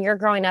 like, when you're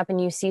growing up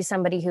and you see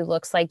somebody who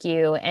looks like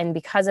you, and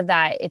because of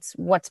that, it's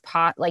what's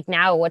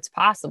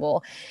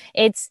possible.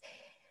 It's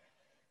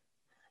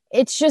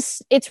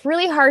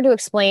really hard to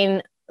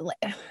explain.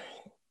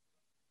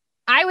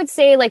 I would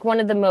say, like, one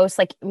of the most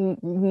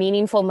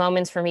meaningful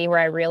moments for me where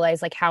I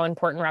realized like how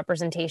important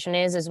representation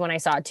is when I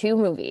saw 2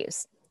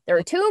 movies. There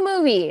were two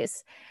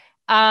movies.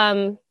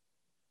 One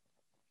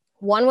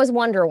was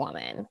Wonder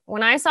Woman.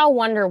 When I saw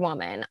Wonder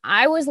Woman,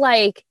 I was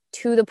like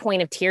to the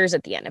point of tears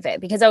at the end of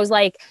it, because I was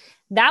like,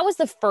 that was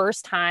the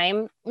first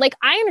time, like,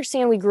 I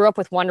understand we grew up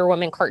with Wonder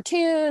Woman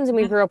cartoons and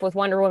we grew up with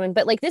Wonder Woman,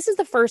 but like, this is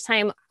the first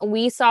time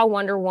we saw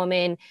Wonder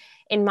Woman,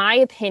 in my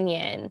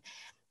opinion,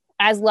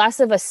 as less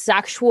of a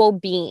sexual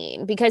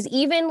being, because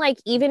even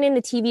in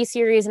the TV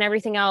series and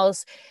everything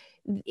else,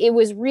 it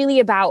was really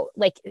about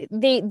like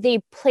they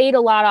played a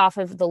lot off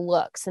of the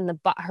looks and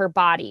her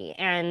body.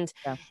 And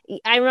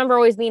I remember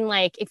always being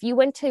like, if you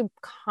went to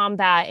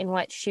combat in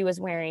what she was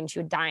wearing, she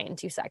would die in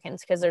 2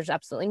 seconds, because there's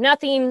absolutely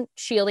nothing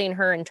shielding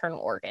her internal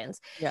organs.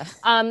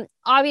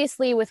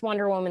 Obviously with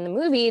Wonder Woman the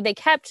movie, they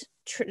kept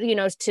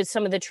to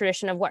some of the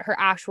tradition of what her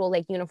actual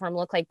like uniform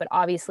looked like, but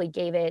obviously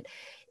gave it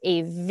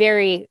a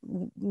very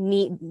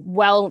needed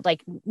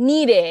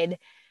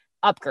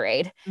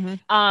upgrade.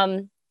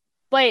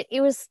 But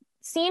it was,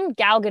 seeing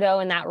Gal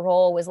Gadot in that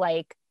role was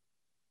like,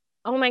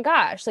 oh my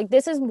gosh, like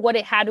this is what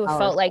it had to have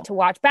felt like to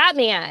watch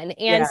Batman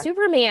and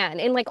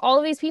Superman and like all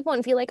of these people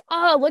and feel like,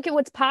 oh, look at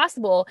what's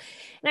possible.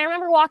 And I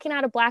remember walking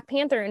out of Black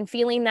Panther and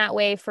feeling that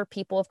way for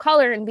people of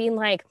color and being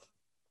like,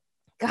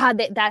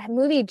 God, that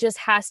movie just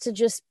has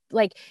to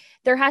like,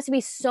 there has to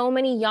be so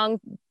many young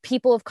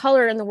people of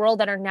color in the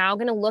world that are now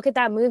going to look at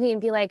that movie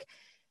and be like,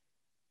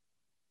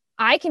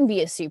 I can be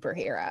a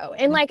superhero.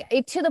 And like,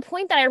 to the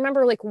point that I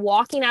remember like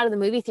walking out of the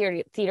movie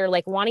theater,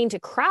 like wanting to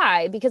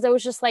cry, because I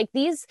was just like,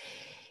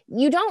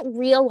 you don't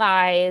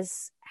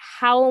realize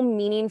how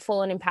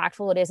meaningful and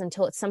impactful it is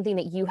until it's something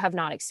that you have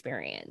not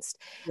experienced.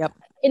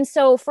 And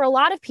so for a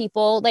lot of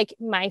people, like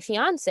my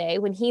fiance,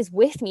 when he's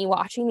with me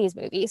watching these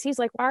movies, he's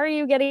like, why are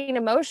you getting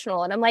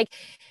emotional? And I'm like,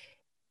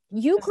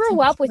 you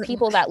grew up with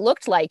people that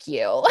looked like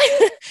you.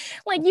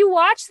 Like, you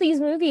watched these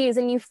movies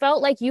and you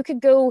felt like you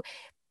could go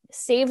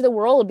save the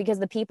world because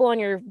the people on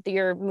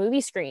your movie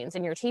screens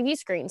and your TV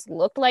screens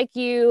looked like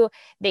you.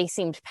 They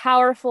seemed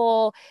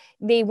powerful.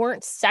 They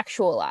weren't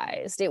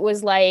sexualized. It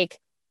was like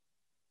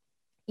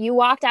you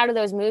walked out of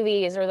those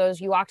movies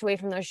you walked away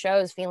from those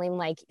shows feeling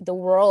like the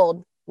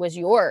world was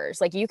yours.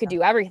 Like you could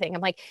do everything.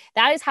 I'm like,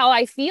 that is how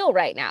I feel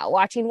right now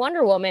watching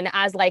Wonder Woman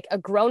as like a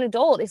grown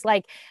adult. It's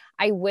like,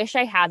 I wish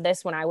I had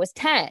this when I was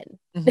 10.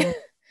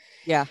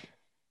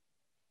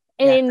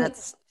 And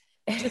that's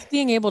just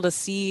being able to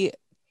see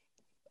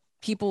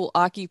people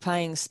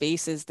occupying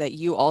spaces that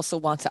you also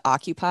want to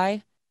occupy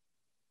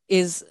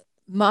is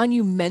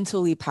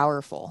monumentally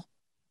powerful.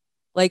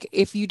 Like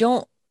if you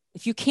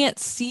can't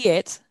see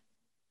it,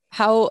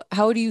 how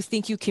do you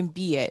think you can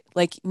be it?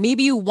 Like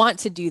maybe you want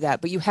to do that,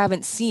 but you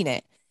haven't seen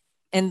it.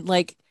 And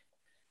like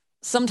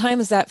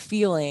sometimes that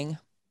feeling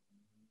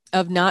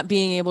of not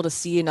being able to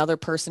see another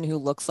person who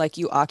looks like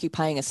you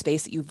occupying a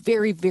space that you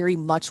very, very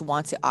much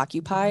want to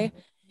occupy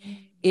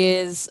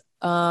is,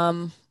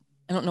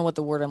 I don't know what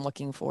the word I'm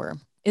looking for,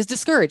 is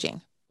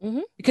discouraging.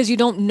 Because you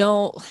don't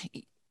know,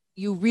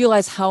 you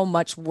realize how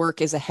much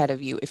work is ahead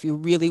of you if you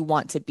really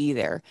want to be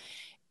there.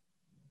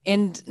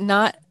 And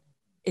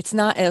it's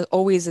not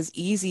always as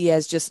easy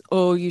as just,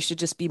 oh, you should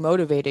just be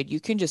motivated. You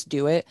can just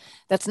do it.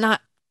 That's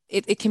not,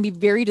 it can be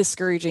very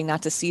discouraging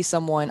not to see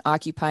someone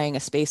occupying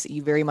a space that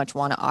you very much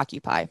want to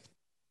occupy.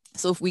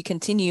 So if we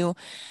continue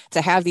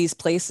to have these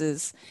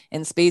places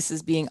and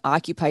spaces being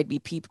occupied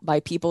by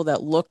people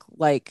that look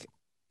like,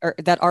 or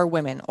that are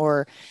women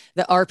or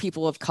that are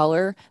people of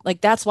color,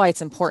 like that's why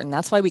it's important.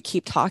 That's why we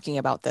keep talking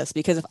about this,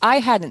 because if I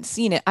hadn't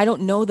seen it, I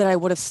don't know that I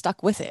would have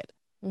stuck with it.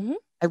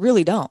 I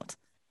really don't.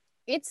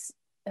 It's,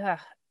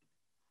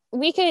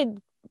 we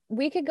could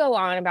go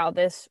on about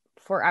this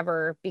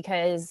forever,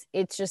 because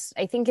it's just,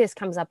 I think this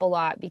comes up a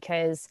lot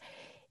because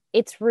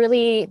it's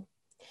really,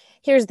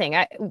 here's the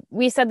thing.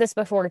 We said this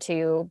before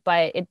too,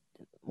 but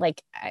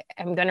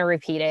I'm going to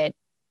repeat it.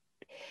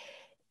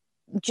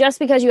 Just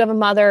because you have a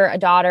mother, a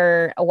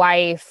daughter, a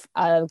wife,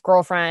 a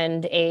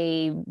girlfriend,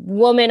 a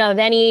woman of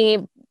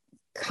any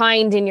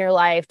kind in your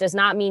life does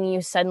not mean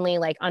you suddenly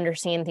like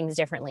understand things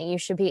differently. You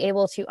should be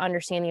able to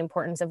understand the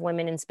importance of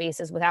women in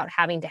spaces without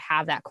having to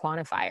have that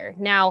quantifier.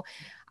 Now,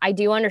 I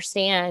do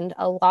understand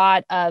a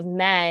lot of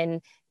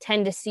men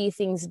tend to see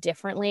things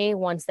differently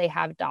once they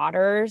have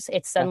daughters.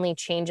 It suddenly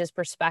changes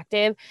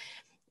perspective.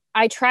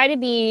 I try to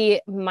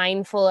be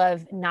mindful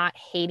of not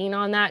hating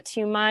on that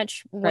too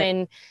much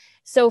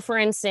So for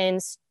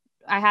instance,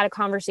 I had a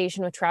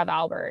conversation with Trev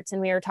Alberts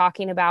and we were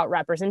talking about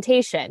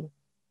representation.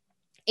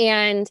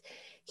 And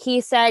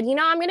he said,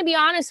 I'm going to be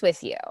honest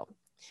with you.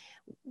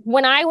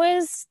 When I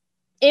was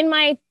in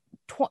my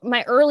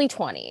early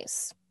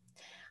 20s,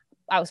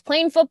 I was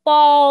playing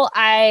football.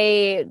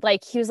 He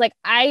was like,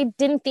 I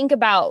didn't think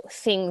about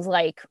things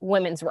like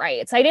women's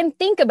rights. I didn't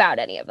think about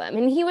any of them.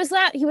 And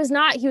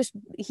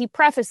he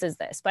prefaces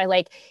this by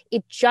like,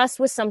 it just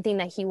was something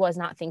that he was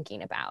not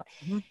thinking about.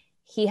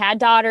 He had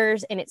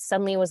daughters and it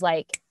suddenly was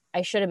like,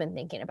 I should have been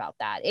thinking about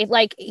that. It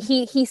like,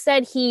 he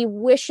said he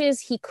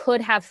wishes he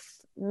could have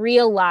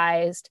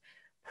realized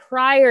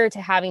prior to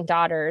having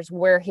daughters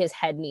where his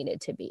head needed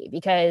to be,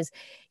 because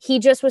he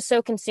just was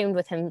so consumed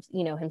with him,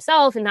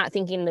 himself, and not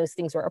thinking those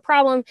things were a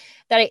problem,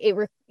 that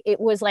it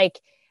was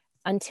like,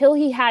 until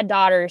he had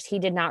daughters, he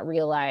did not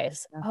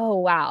realize, oh,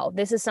 wow,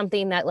 this is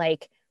something that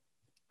like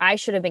I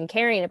should have been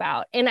caring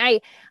about. And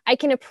I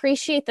can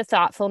appreciate the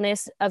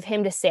thoughtfulness of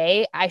him to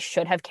say, I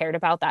should have cared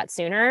about that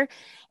sooner.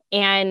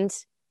 And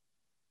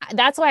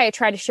that's why I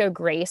try to show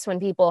grace when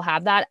people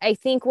have that. I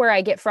think where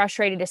I get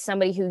frustrated is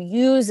somebody who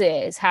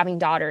uses having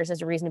daughters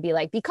as a reason to be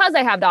like, because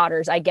I have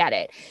daughters, I get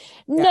it.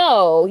 Yeah.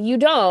 No, you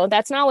don't.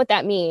 That's not what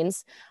that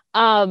means.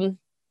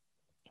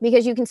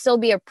 Because you can still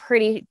be a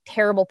pretty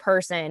terrible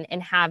person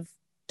and have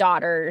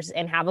daughters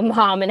and have a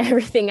mom and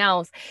everything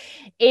else.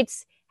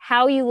 It's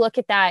how you look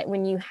at that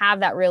when you have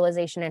that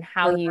realization, and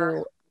how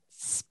you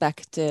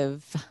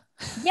perspective.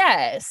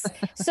 Yes.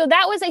 So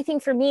that was, I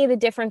think, for me, the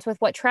difference with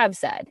what Trev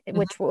said,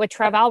 what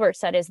Trev Albert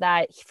said, is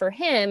that for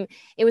him,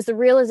 it was the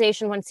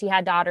realization once he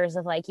had daughters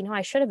of like,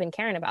 I should have been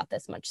caring about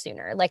this much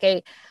sooner. Like,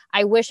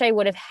 I wish I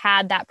would have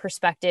had that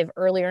perspective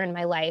earlier in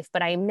my life,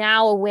 but I'm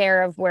now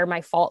aware of where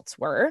my faults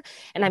were,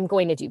 and I'm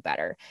going to do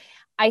better.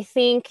 I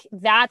think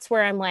that's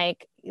where I'm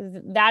like,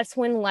 that's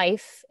when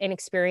life and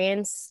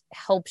experience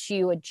helps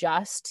you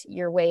adjust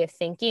your way of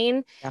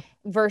thinking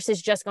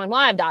versus just going, well,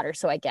 I have daughters,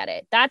 so I get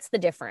it. That's the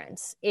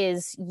difference,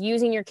 is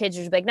using your kids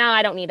to be like, no,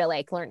 I don't need to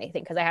like learn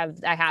anything because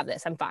I have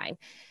this, I'm fine.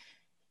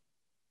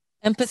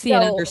 Empathy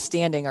and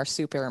understanding are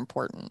super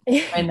important.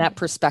 And that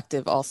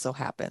perspective also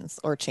happens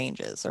or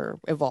changes or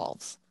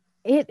evolves.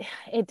 It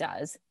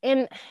does.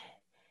 And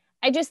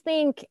I just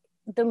think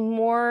the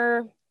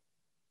more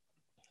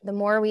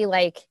we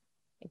like,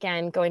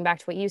 again, going back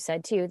to what you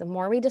said too, the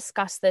more we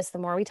discuss this, the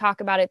more we talk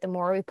about it, the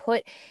more we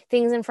put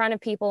things in front of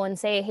people and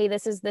say, hey,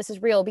 this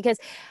is real. Because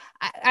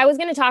I was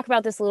going to talk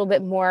about this a little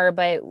bit more,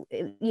 but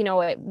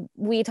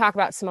we talk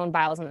about Simone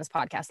Biles on this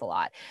podcast a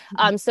lot.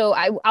 So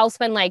I'll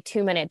spend like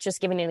 2 minutes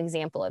just giving an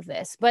example of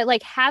this, but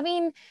like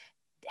having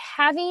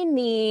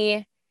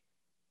the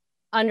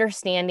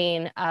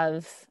understanding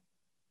of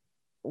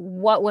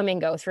what women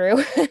go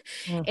through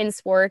in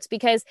sports,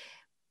 because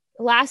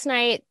last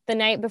night, the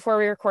night before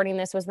we were recording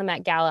this, was the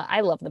Met Gala.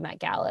 I love the Met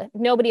Gala.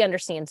 Nobody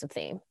understands the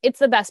theme. It's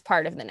the best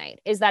part of the night,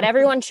 is that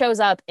everyone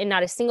shows up and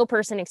not a single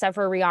person except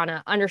for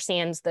Rihanna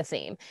understands the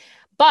theme.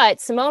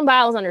 But Simone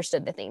Biles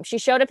understood the theme. She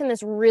showed up in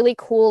this really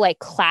cool, like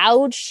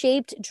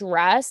cloud-shaped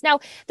dress. Now,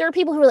 there are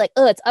people who are like,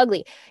 oh, it's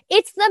ugly.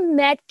 It's the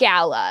Met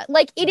Gala.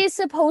 Like, it is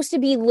supposed to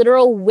be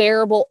literal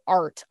wearable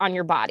art on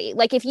your body.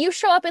 Like, if you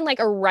show up in like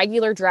a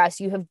regular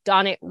dress, you have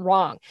done it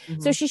wrong.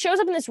 So she shows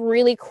up in this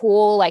really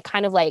cool, like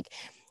kind of like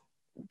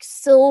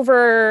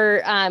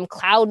silver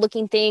cloud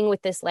looking thing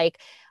with this like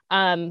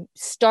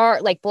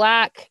star, like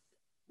black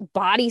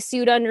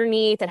bodysuit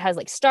underneath that has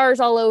like stars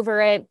all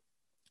over it.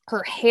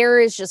 Her hair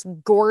is just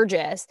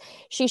gorgeous.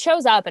 She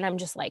shows up and I'm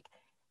just like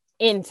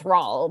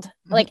enthralled,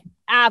 like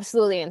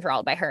absolutely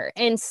enthralled by her.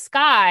 And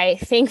Sky,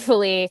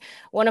 thankfully,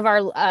 one of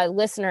our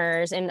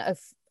listeners and a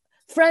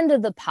friend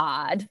of the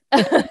pod,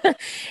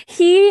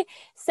 he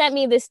sent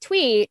me this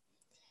tweet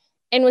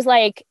and was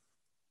like,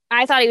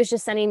 I thought he was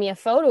just sending me a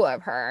photo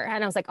of her.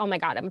 And I was like, oh my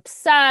God, I'm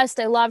obsessed.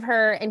 I love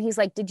her. And he's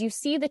like, did you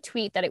see the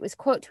tweet that it was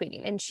quote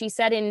tweeting? And she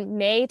said in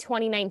May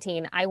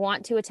 2019, I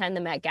want to attend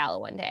the Met Gala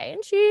one day.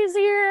 And she's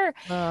here.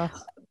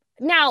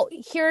 Now,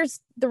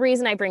 here's the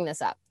reason I bring this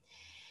up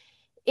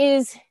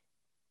is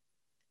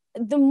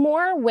the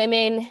more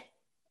women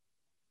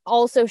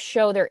also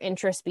show their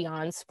interest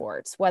beyond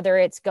sports, whether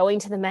it's going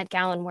to the Met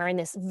Gala and wearing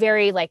this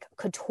very like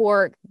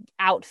couture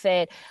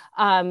outfit,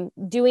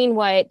 doing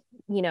what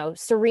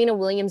Serena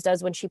Williams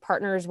does when she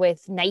partners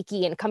with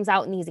Nike and comes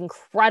out in these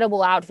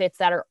incredible outfits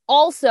that are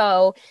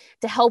also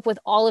to help with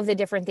all of the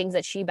different things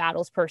that she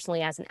battles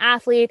personally as an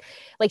athlete.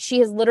 Like, she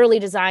has literally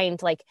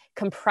designed like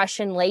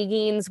compression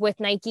leggings with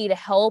Nike to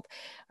help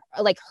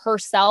like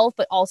herself,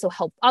 but also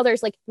help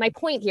others. Like, my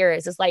point here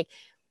is like,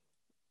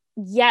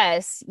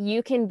 yes,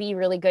 you can be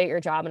really good at your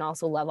job and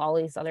also love all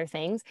these other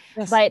things.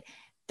 Yes. But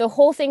the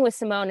whole thing with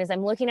Simone is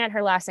I'm looking at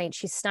her last night.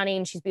 She's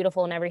stunning. She's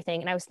beautiful and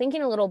everything. And I was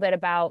thinking a little bit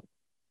about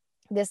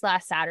this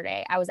last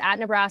Saturday. I was at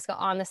Nebraska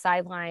on the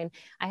sideline.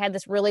 I had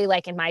this really,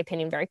 like, in my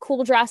opinion, very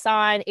cool dress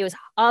on. It was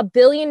 1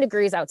 billion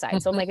degrees outside.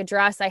 So I'm like, a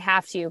dress I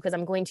have to, because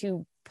I'm going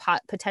to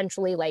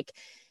potentially like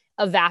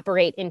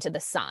evaporate into the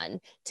sun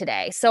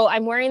today. So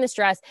I'm wearing this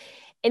dress.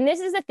 And this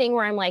is the thing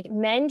where I'm like,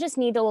 men just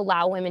need to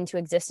allow women to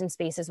exist in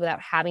spaces without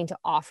having to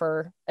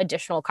offer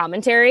additional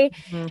commentary,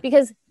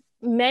 because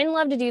men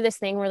love to do this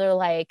thing where they're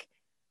like,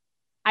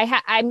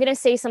 I'm going to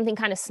say something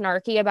kind of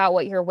snarky about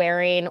what you're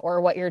wearing or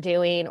what you're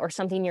doing or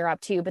something you're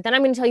up to, but then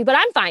I'm going to tell you, but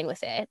I'm fine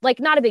with it. Like,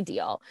 not a big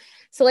deal.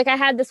 So like, I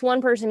had this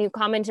one person who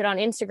commented on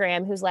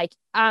Instagram who's like,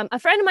 a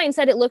friend of mine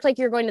said it looked like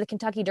you're going to the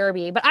Kentucky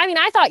Derby, but I mean,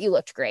 I thought you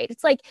looked great.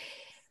 It's like,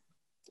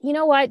 you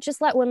know what?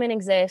 Just let women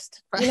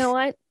exist. You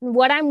know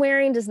what I'm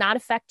wearing does not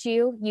affect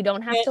you. You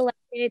don't have to like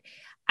it.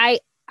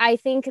 I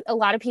think a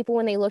lot of people,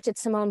 when they looked at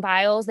Simone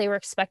Biles, they were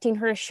expecting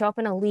her to show up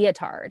in a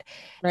leotard,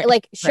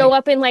 like show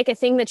up in like a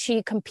thing that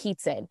she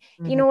competes in.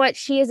 You know what?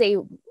 She is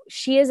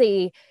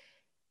a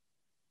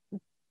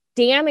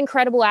damn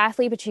incredible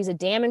athlete, but she's a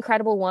damn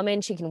incredible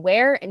woman. She can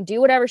wear and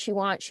do whatever she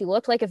wants. She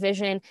looked like a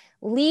vision.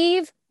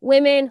 Leave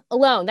women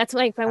alone. That's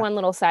like my one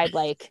little side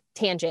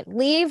tangent.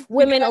 Leave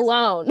women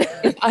alone.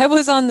 If I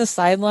was on the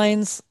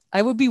sidelines,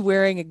 I would be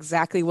wearing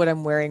exactly what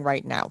I'm wearing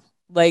right now.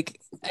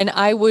 And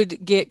I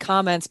would get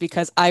comments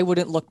because I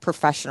wouldn't look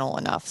professional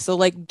enough. So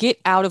get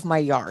out of my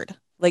yard.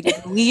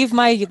 Leave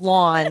my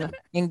lawn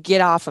and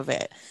get off of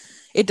it.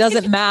 It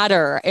doesn't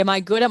matter. Am I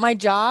good at my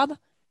job?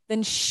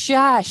 Then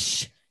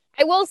shush.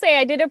 I will say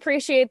I did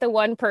appreciate the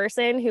one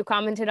person who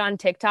commented on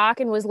TikTok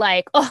and was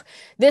like, oh,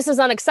 this is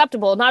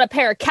unacceptable. Not a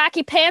pair of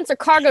khaki pants or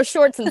cargo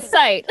shorts in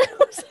sight.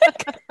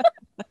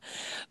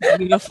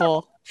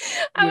 Beautiful.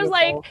 I was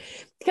like,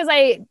 because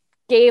I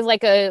gave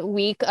a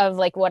week of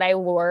what I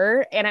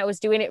wore and I was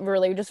doing it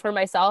really just for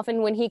myself.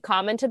 And when he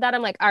commented that,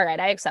 I'm like, all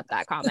right, I accept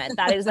that comment.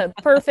 That is a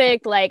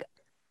perfect one.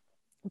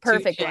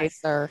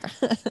 Sir.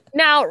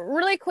 Now,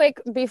 really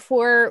quick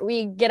before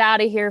we get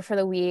out of here for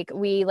the week,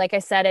 we, like I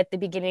said at the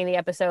beginning of the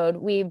episode,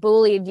 we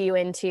bullied you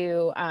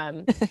into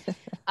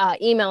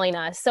emailing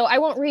us. So I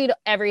won't read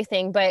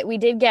everything, but we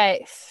did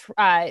get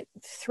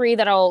 3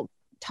 that I'll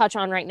touch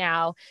on right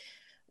now.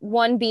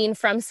 One being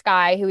from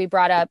Sky, who we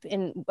brought up.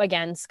 And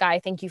again,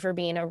 Sky, thank you for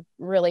being a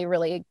really,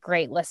 really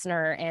great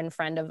listener and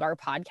friend of our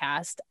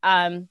podcast.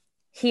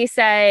 He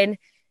said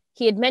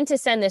he had meant to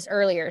send this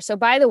earlier. So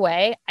by the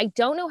way, I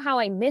don't know how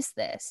I missed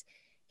this.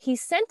 He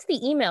sent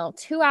the email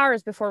 2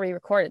 hours before we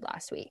recorded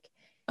last week.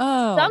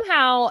 Oh.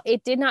 Somehow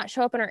it did not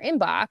show up in our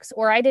inbox,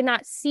 or I did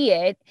not see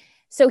it.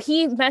 So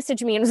he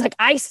messaged me and was like,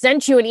 I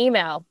sent you an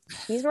email.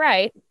 He's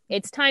right.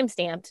 It's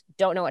timestamped.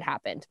 Don't know what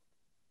happened.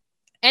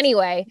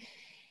 Anyway,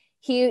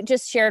 he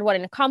just shared what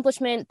an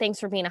accomplishment. Thanks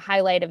for being a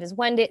highlight of his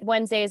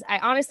Wednesdays. I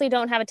honestly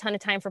don't have a ton of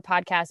time for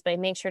podcasts, but I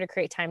make sure to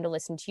create time to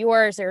listen to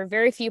yours. There are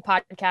very few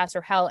podcasts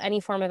or hell,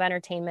 any form of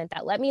entertainment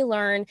that let me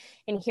learn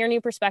and hear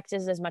new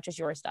perspectives as much as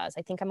yours does.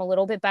 I think I'm a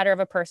little bit better of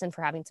a person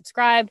for having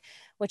subscribed,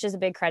 which is a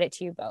big credit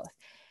to you both.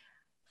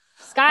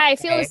 Sky, I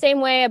feel the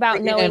same way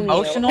about knowing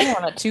emotional you.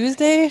 On a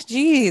Tuesday.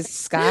 Jeez,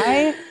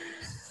 Sky.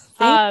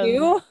 Thank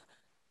you.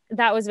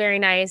 That was very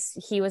nice.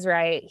 He was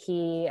right.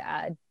 He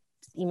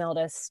emailed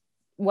us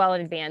well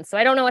in advance. So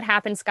I don't know what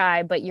happened,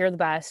 Sky, but you're the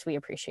best. We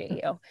appreciate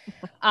you.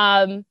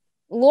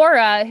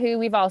 Laura, who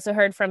we've also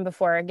heard from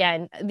before.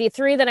 Again, the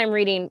 3 that I'm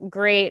reading,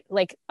 great,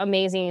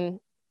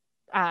 amazing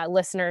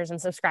listeners and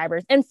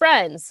subscribers and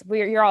friends.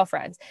 You're all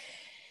friends.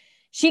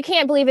 She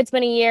can't believe it's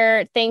been a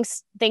year.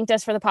 Thanked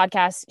us for the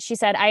podcast. She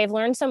said, I have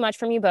learned so much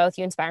from you both.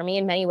 You inspire me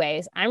in many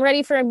ways. I'm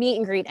ready for a meet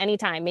and greet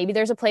anytime. Maybe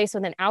there's a place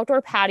with an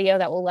outdoor patio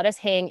that will let us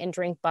hang and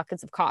drink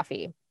buckets of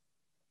coffee.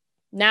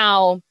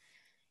 Now,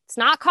 it's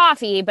not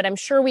coffee, but I'm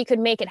sure we could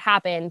make it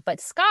happen.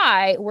 But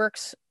Sky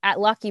works at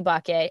Lucky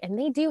Bucket and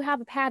they do have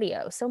a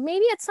patio. So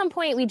maybe at some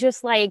point we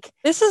just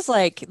this is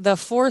the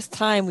 4th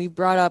time we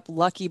brought up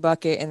Lucky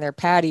Bucket and their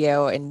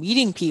patio and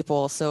meeting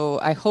people. So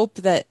I hope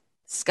that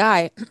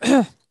Sky.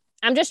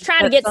 I'm just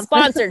trying to get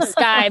sponsored,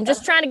 Sky. I'm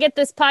just trying to get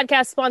this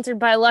podcast sponsored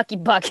by Lucky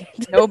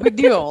Bucket. No big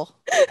deal.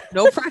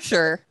 No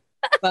pressure.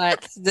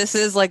 But this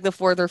is the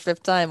 4th or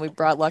 5th time we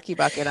brought Lucky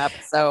Bucket up.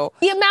 So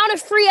the amount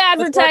of free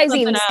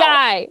advertising,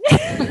 Sky.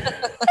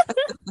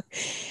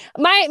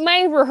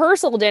 My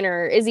rehearsal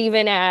dinner is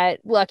even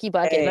at Lucky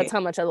Bucket. Hey. That's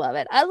how much I love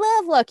it. I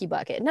love Lucky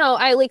Bucket. No,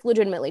 I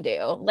legitimately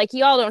do.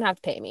 Y'all don't have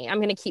to pay me. I'm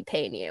going to keep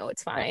paying you.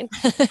 It's fine.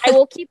 I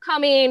will keep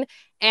coming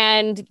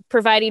and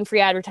providing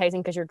free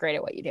advertising because you're great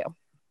at what you do.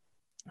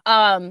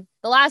 The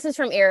last is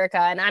from Erica,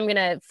 and I'm going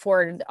to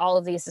forward all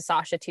of these to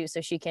Sasha too,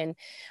 so she can,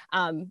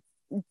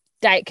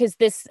 because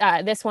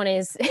this one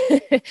is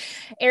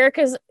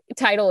Erica's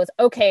title is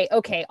okay,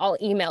 I'll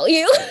email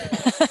you.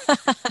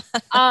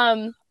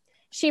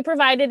 She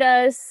provided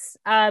us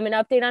an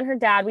update on her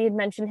dad. We had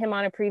mentioned him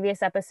on a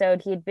previous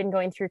episode. He's been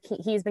going through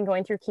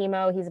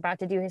chemo. He's about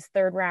to do his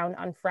 3rd round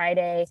on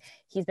Friday.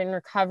 He's been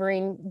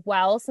recovering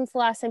well since the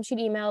last time she'd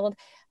emailed.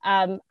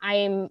 I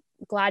am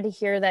glad to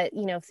hear that,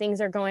 things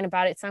are going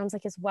about it sounds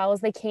like as well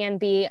as they can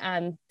be.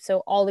 So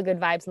all the good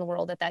vibes in the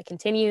world that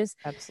continues.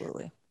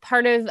 Absolutely.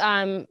 Part of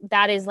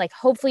that is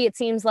hopefully it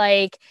seems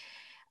like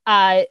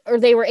or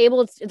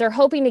they're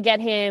hoping to get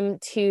him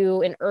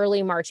to an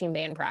early marching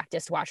band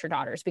practice to watch her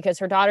daughters because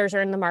her daughters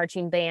are in the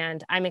marching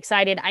band. I'm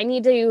excited. I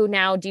need to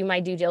now do my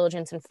due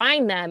diligence and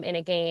find them in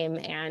a game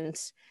and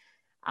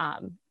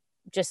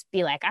just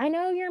be like, I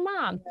know your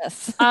mom.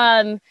 Yes.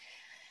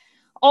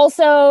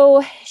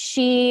 Also,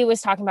 she was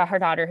talking about her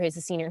daughter who's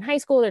a senior in high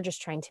school. They're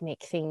just trying to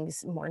make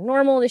things more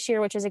normal this year,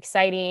 which is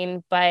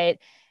exciting. But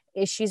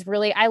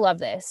I love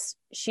this.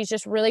 She's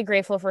just really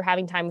grateful for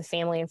having time with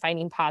family and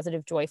finding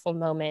positive, joyful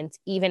moments,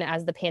 even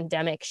as the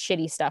pandemic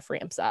shitty stuff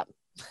ramps up.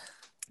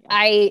 Yeah.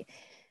 I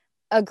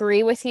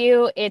agree with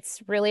you.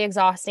 It's really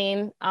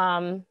exhausting.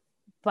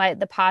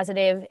 But the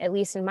positive, at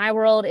least in my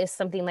world, is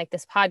something like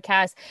this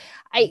podcast.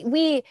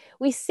 We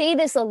say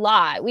this a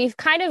lot. We've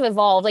kind of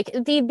evolved.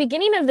 At the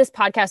beginning of this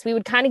podcast, we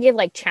would kind of give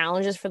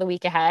challenges for the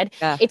week ahead.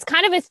 Yeah. It's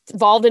kind of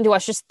evolved into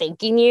us just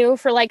thanking you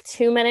for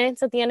 2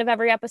 minutes at the end of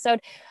every episode.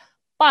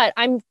 But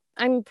I'm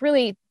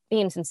really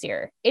being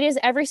sincere. It is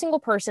every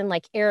single person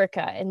like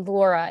Erica and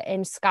Laura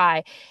and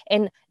Sky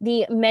and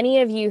the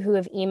many of you who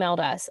have emailed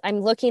us.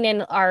 I'm looking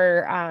in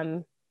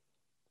our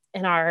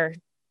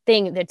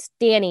thing that's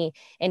Danny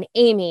and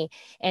Amy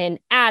and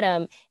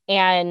Adam,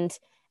 and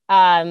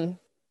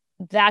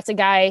that's a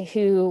guy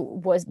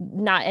who was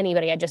not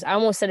anybody. I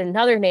almost said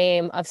another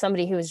name of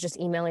somebody who was just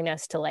emailing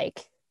us to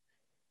like,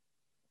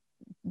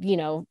 you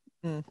know,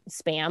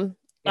 spam.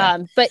 Yeah.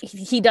 But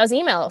he does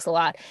email us a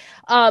lot.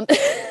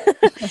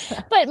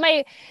 But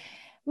my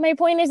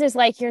point is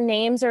like your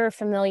names are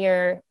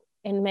familiar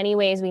in many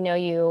ways. We know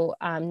you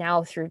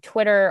now through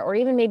Twitter or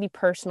even maybe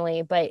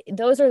personally, but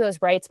those are those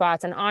bright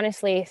spots. And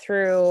honestly,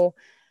 through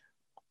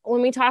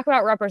when we talk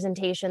about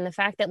representation, the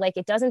fact that like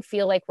it doesn't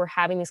feel like we're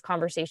having these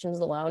conversations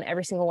alone.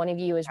 Every single one of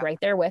you is right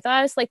there with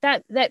us. Like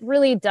that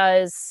really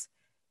does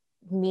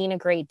mean a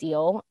great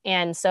deal.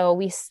 And so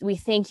we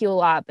thank you a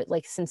lot, but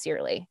like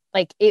sincerely,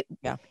 like it.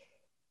 Yeah.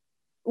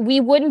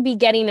 We wouldn't be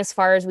getting as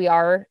far as we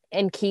are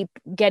and keep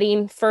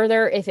getting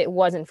further if it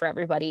wasn't for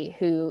everybody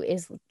who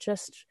is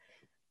just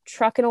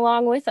trucking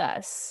along with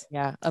us.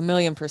 Yeah,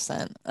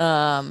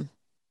 1,000,000%.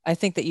 I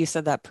think that you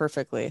said that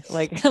perfectly.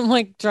 Like I'm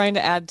like trying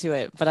to add to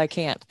it, but I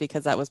can't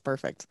because that was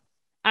perfect.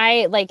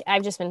 I've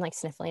just been like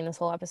sniffling this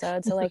whole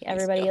episode. So like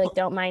everybody like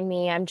don't mind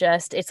me.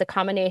 It's a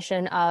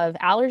combination of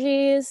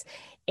allergies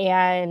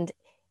and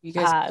you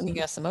guys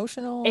making us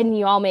emotional, and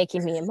you all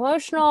making me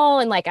emotional,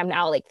 and like I'm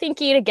now like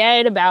thinking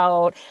again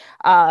about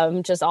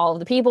just all of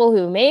the people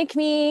who make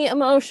me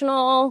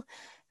emotional.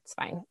 It's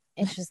fine.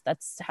 It's just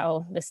that's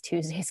how this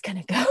Tuesday is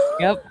gonna go.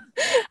 Yep.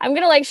 I'm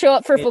gonna like show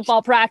up for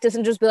football practice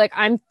and just be like,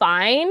 I'm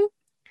fine,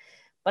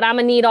 but I'm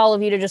gonna need all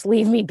of you to just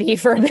leave me be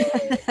for a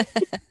minute.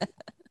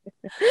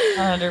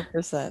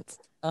 100%.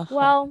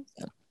 Well,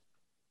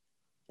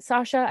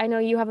 Sasha, I know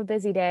you have a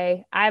busy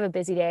day. I have a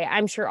busy day.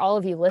 I'm sure all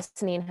of you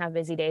listening have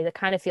busy days. It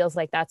kind of feels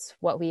like that's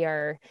what we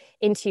are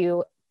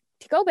into.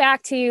 To go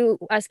back to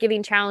us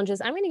giving challenges,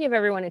 I'm going to give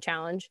everyone a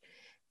challenge.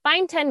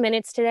 Find 10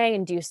 minutes today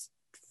and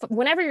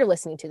whenever you're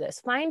listening to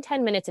this, find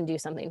 10 minutes and do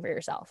something for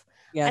yourself.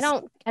 Yes.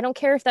 I don't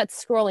care if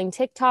that's scrolling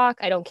TikTok.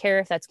 I don't care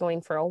if that's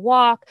going for a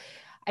walk.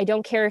 I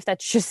don't care if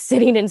that's just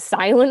sitting in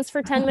silence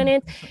for 10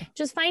 minutes.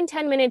 Just find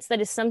 10 minutes that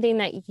is something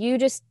that you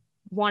just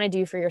want to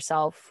do for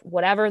yourself,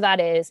 whatever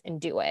that is,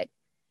 and do it.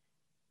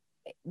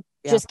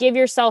 Yeah. Just give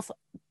yourself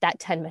that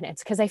 10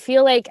 minutes. Because I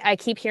feel like I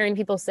keep hearing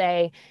people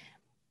say,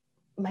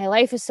 my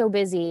life is so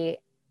busy.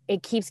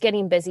 It keeps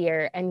getting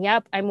busier. And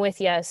yep, I'm with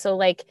you. So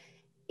like,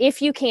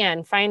 if you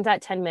can find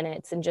that 10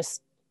 minutes and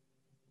just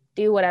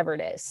do whatever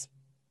it is.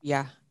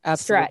 Yeah,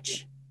 absolutely.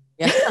 Stretch.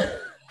 Yeah.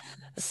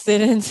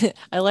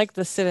 I like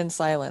the sit in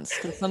silence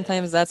because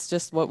sometimes that's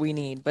just what we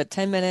need. But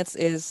 10 minutes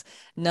is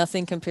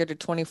nothing compared to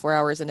 24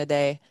 hours in a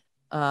day.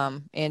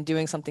 And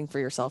doing something for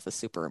yourself is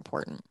super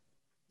important.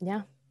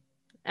 Yeah.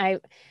 I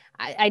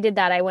did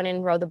that. I went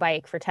and rode the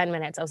bike for 10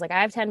 minutes. I was like,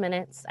 I have 10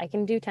 minutes. I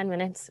can do 10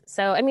 minutes.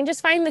 So, I mean,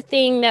 just find the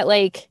thing that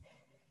like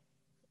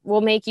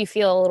will make you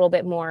feel a little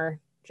bit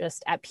more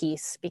just at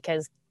peace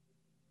because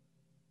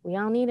we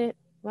all need it.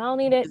 We all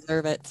need it.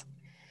 Deserve it.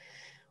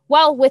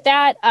 Well, with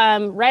that,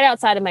 right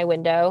outside of my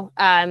window,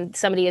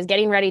 somebody is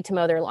getting ready to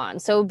mow their lawn.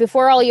 So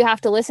before all you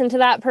have to listen to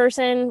that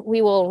person,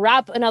 we will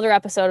wrap another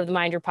episode of the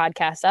Mind Your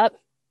Podcast up.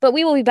 But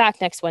we will be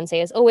back next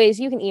Wednesday. As always,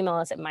 you can email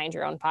us at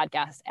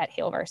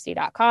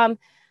mindyourownpodcast@hailvarsity.com.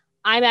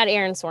 I'm at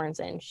Erin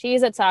Sorensen.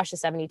 She's at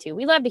Sasha72.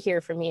 We love to hear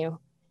from you.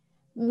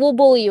 We'll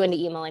bully you into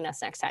emailing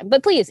us next time.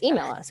 But please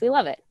email us. We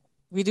love it.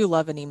 We do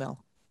love an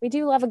email. We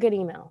do love a good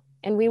email.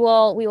 And we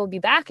will be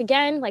back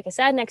again, like I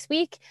said, next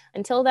week.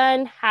 Until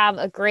then, have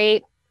a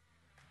great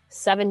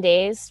 7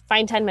 days.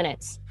 Find 10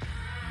 minutes.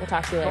 We'll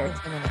talk to you later.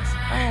 10 minutes.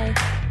 Bye.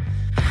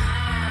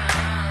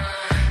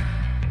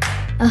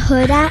 A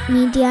Huda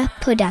Media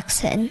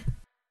Production.